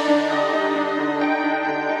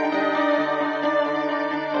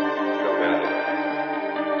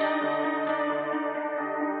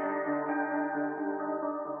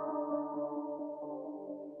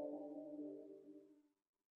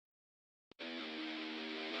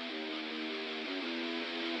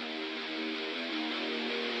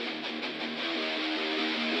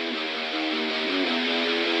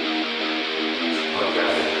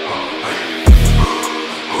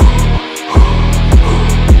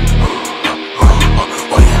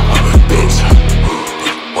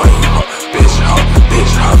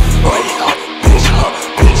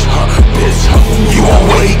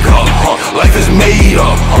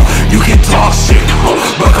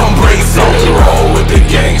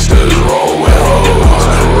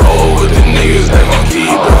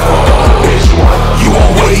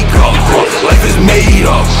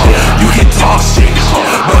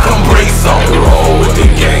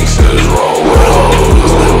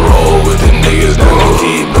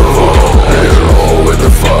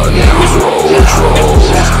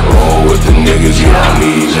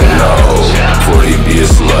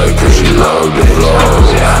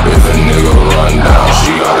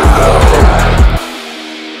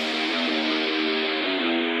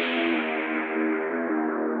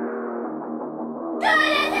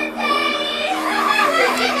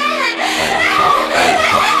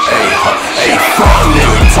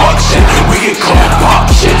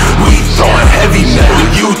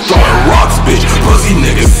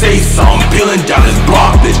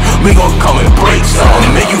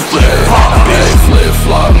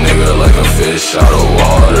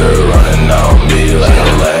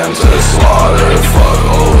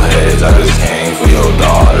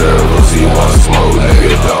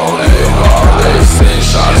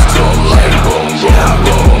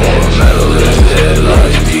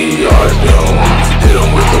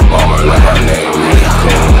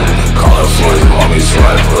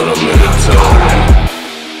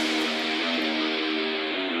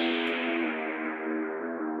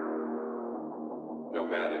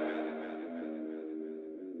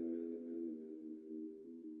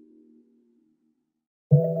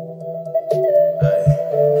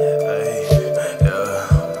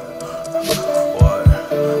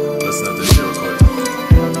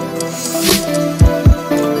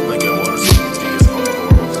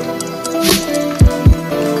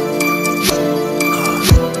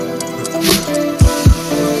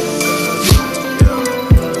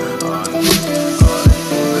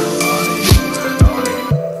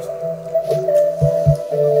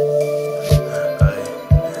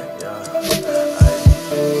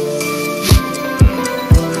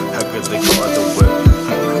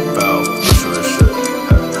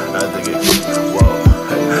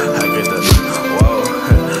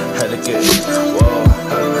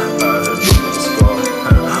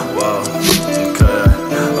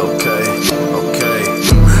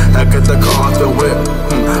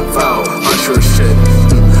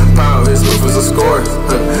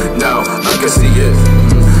 can see it.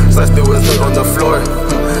 Slice through his leg on the floor.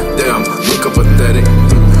 Damn, look up pathetic.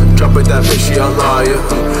 Drop it, that bitch, she a liar.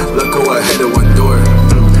 Look who I hit it one door.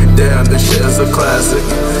 Damn, this shit is a classic.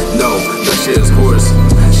 No, that shit is horse.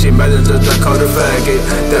 She managed that called her faggot.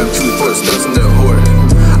 Damn, true force doesn't it whore.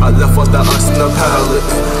 I left all the ice in the pallet.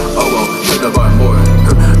 Oh well, had to buy more.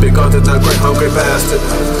 Big on to that great hungry bastard.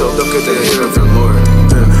 Don't look at the hair of your lord.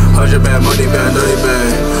 100 band, money band, dirty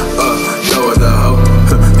band. Know what the hoe.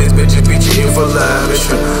 These bitches be cheating for lavish.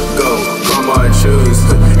 Go, karma and choose.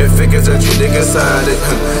 If it gets that you niggas had it.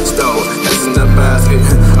 Stone, heads in the basket.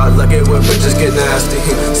 I like it when bitches get nasty.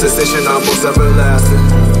 Sensation almost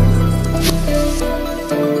everlasting.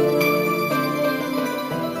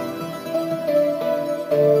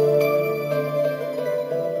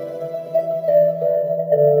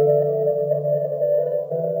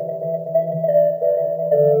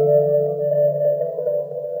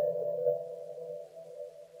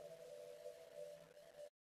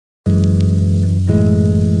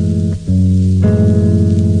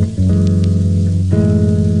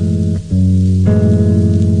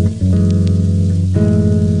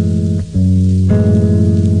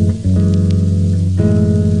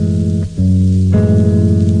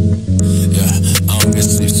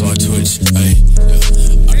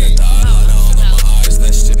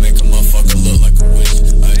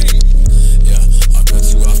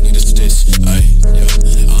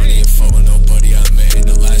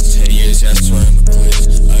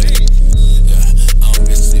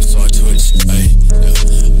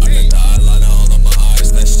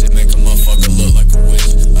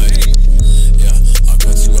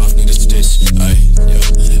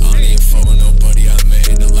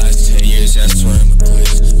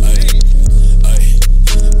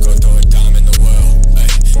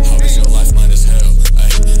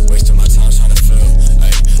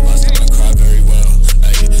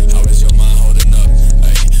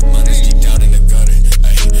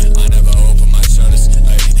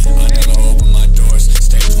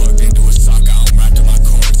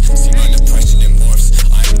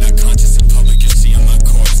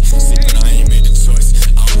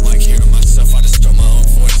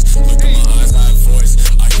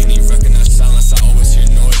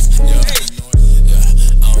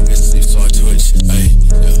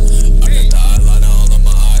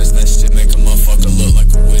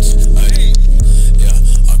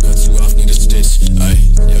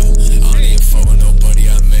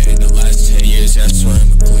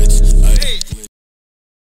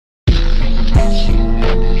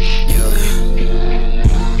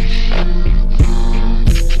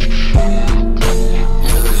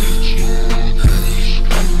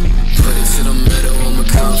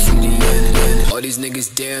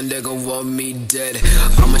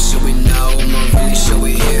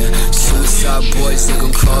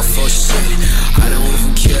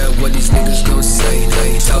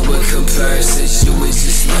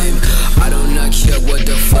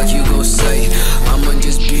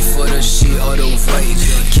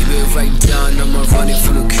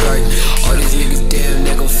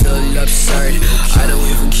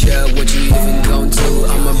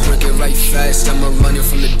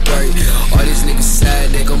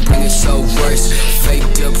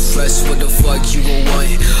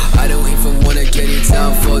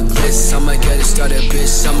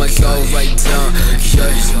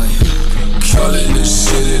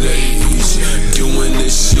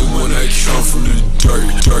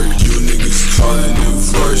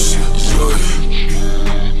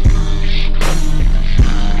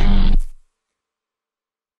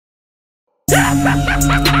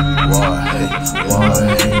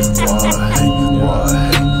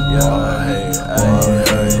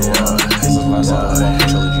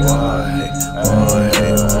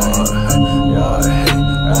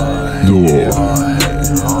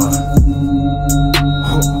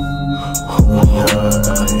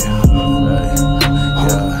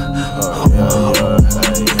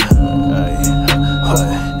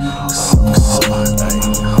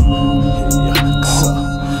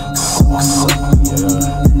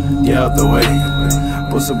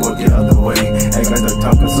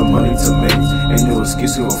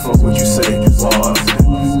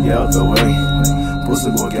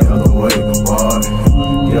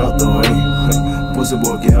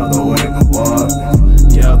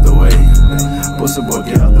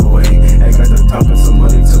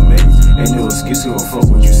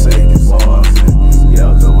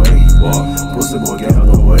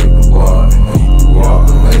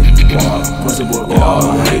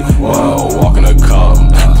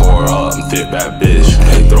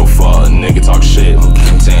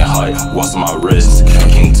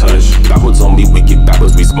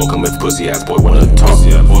 fuck him if pussy ass boy wanna talk.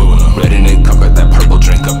 Red in it cup, got that purple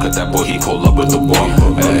drink up, cause that boy he pull up with the walk.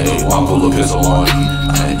 Hey, I pull a pistol on.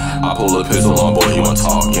 Hey, I pull a pistol on, boy, you want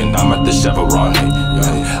talking. I'm at the Chevron.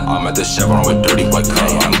 Hey, I'm at the Chevron with dirty white car.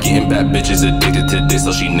 I'm getting bad bitches addicted to this,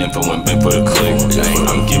 so she nympho and bent for the click. Hey,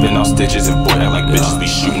 I'm giving out stitches and boy act like bitches be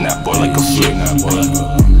shooting that boy like a flick.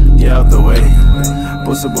 Get out the way,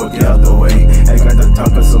 pussy boy, get out the way. Ain't got the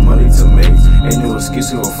talk of some money to make. Ain't no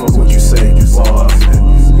excuse, you gon' fuck what you say. Wah,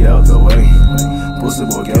 get out the way, pussy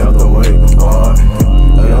boy, get out the way. Wah,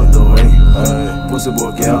 get out the way, pussy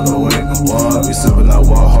boy, get out the way. Wah, we sippin' that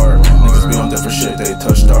wall hard. Niggas be on different shit, they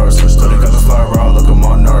touch stars. So they got the fly around like a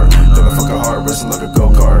monarch. Got a fucking heart racing like a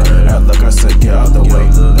go-kart. Act like I said, get out the way.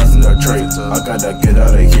 Nothing that trait, I gotta get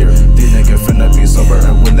out of here. These niggas finna be sober,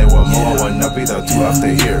 and when they want more, I wanna be that too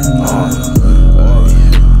after here.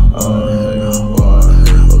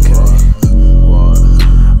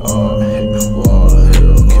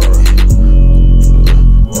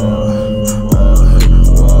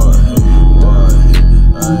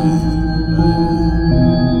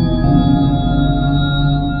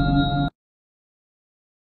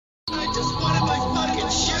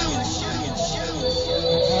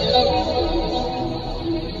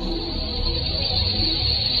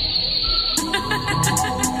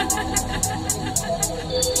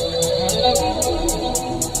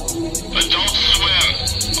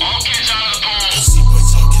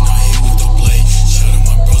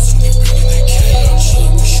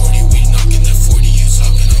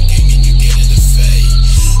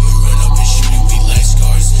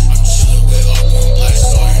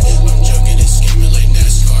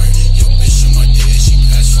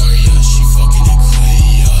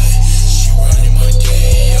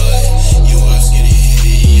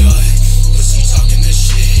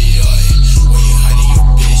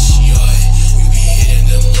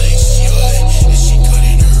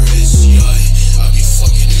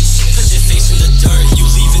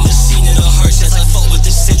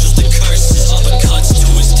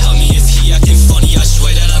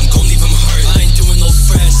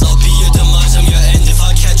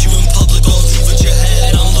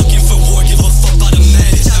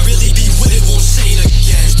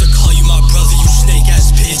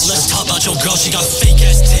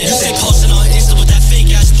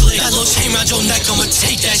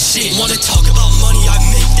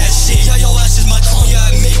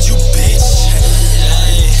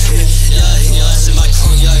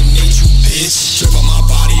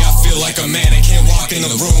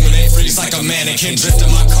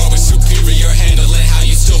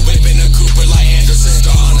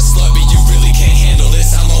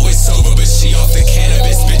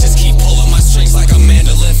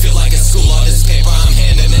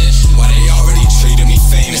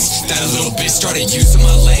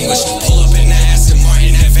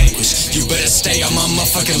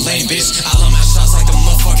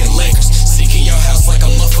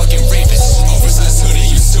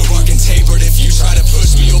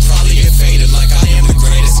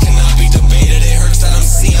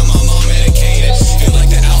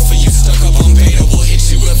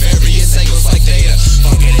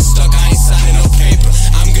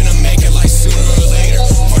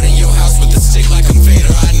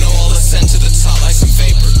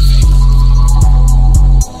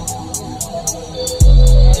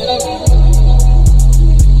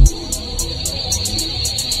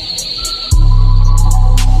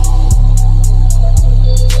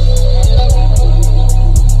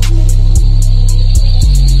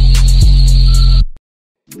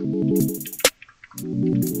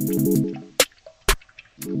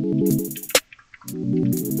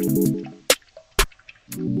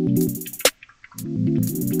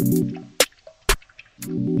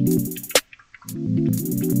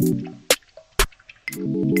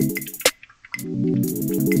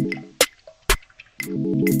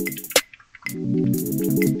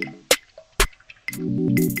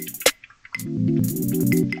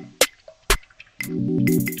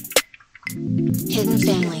 Hidden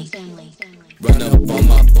family. Run up on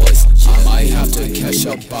my boys, I might have to catch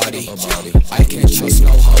a body. I can't trust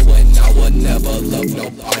no hoe and I will never love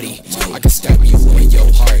nobody. I can stab you in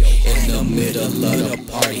your heart in the middle of the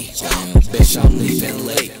party. Bitch, I'm leaving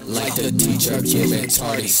late like the teacher giving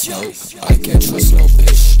tardies. I can't trust no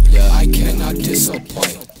bitch, I cannot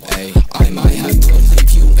disappoint. I might have to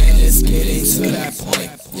leave you and it's getting to that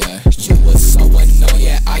point. You was so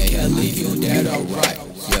annoying, I can't leave you dead or right.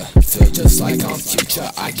 Feel just like I'm future,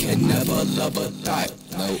 I can never love or die.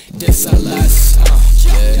 This the last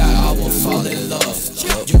time that I will fall in love.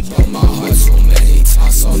 You broke my heart so many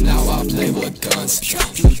times, so now I play with guns.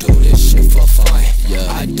 You do this shit for fun,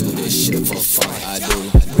 I do this shit for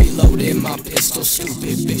fun. get my pistol,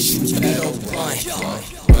 stupid bitch, you better run.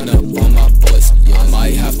 Run up on my boys, I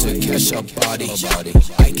might have to catch a body.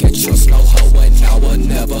 I can't trust no hoe and I will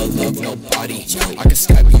never love nobody. I can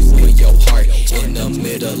stab you in your heart in the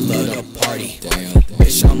middle of the party. Damn,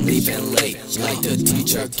 bitch, I'm leaving late, like the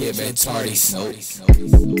teacher giving tardies.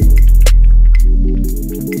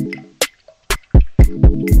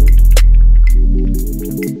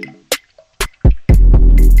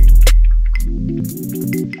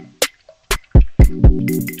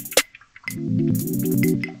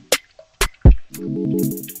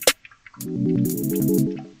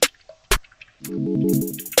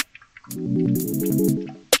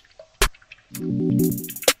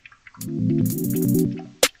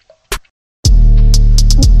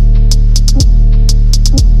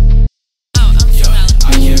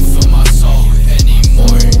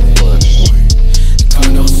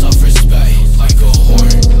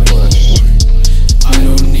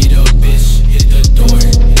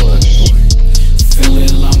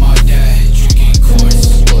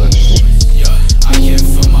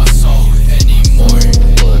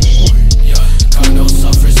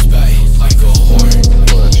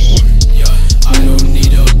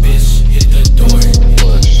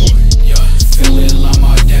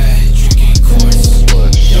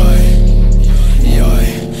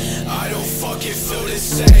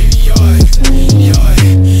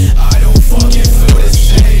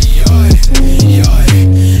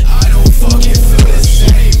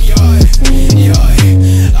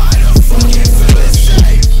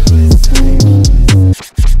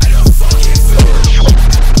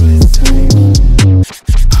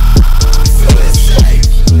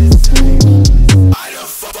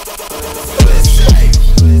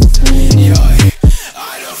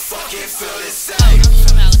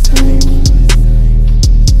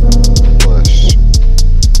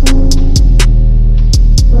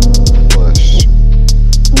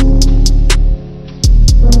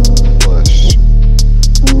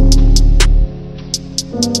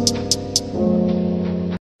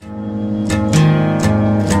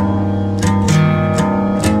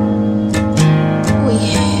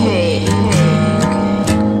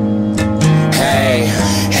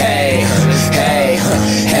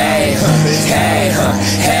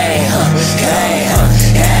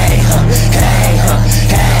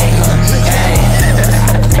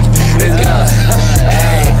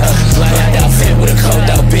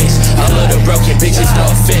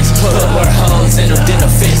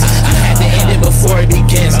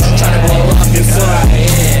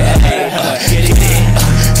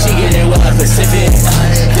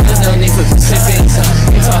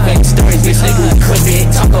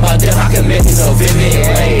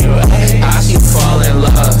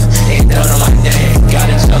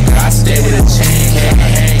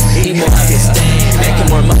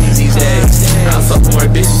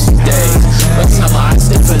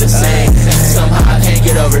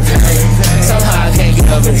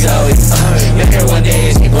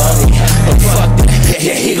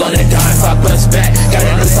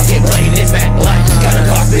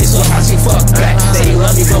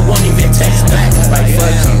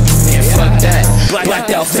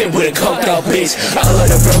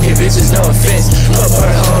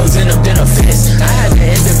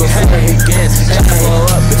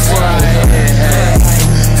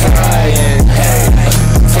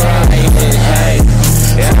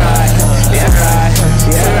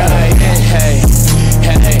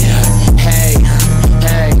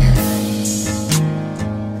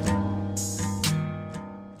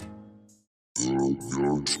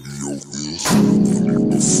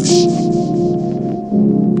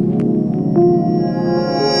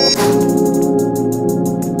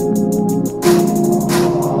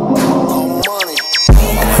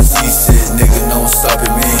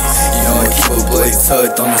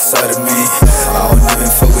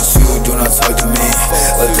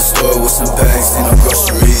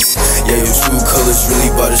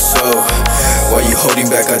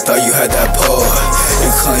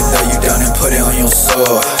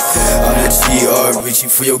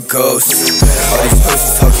 For your ghost. All these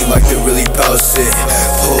pussies talking like they're really bout shit.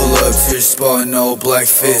 Pull up to your spot, no black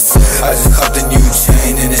fits. I just caught the new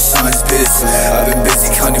chain and it shines bits. I've been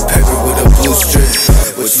busy counting paper with a blue strip.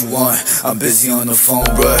 What you want? I'm busy on the phone,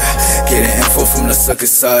 bruh. Getting info from the sucker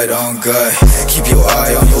side on God. Keep your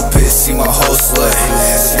eye on your bitch, see my whole slut.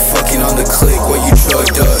 She fucking on the click while you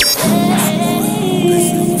drugged up.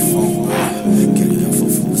 Busy on the phone, bruh. Getting info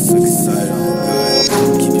from the sucker side on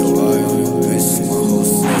God. Keep your eye on your bitch, see my whole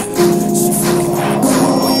slut. She fucking on the click while you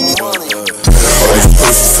drugged up. All these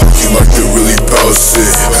pussies talking like they're really bout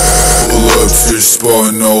shit. Pull up to your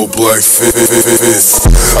sport, no black fists.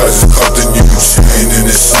 I just copped a new chain and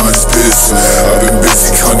it shines bits. I've been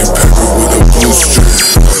busy counting paper with a blue strip.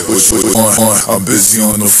 Which one? I'm busy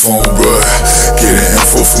on the phone, bruh. Getting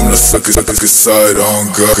info from the sucker side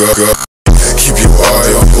on God.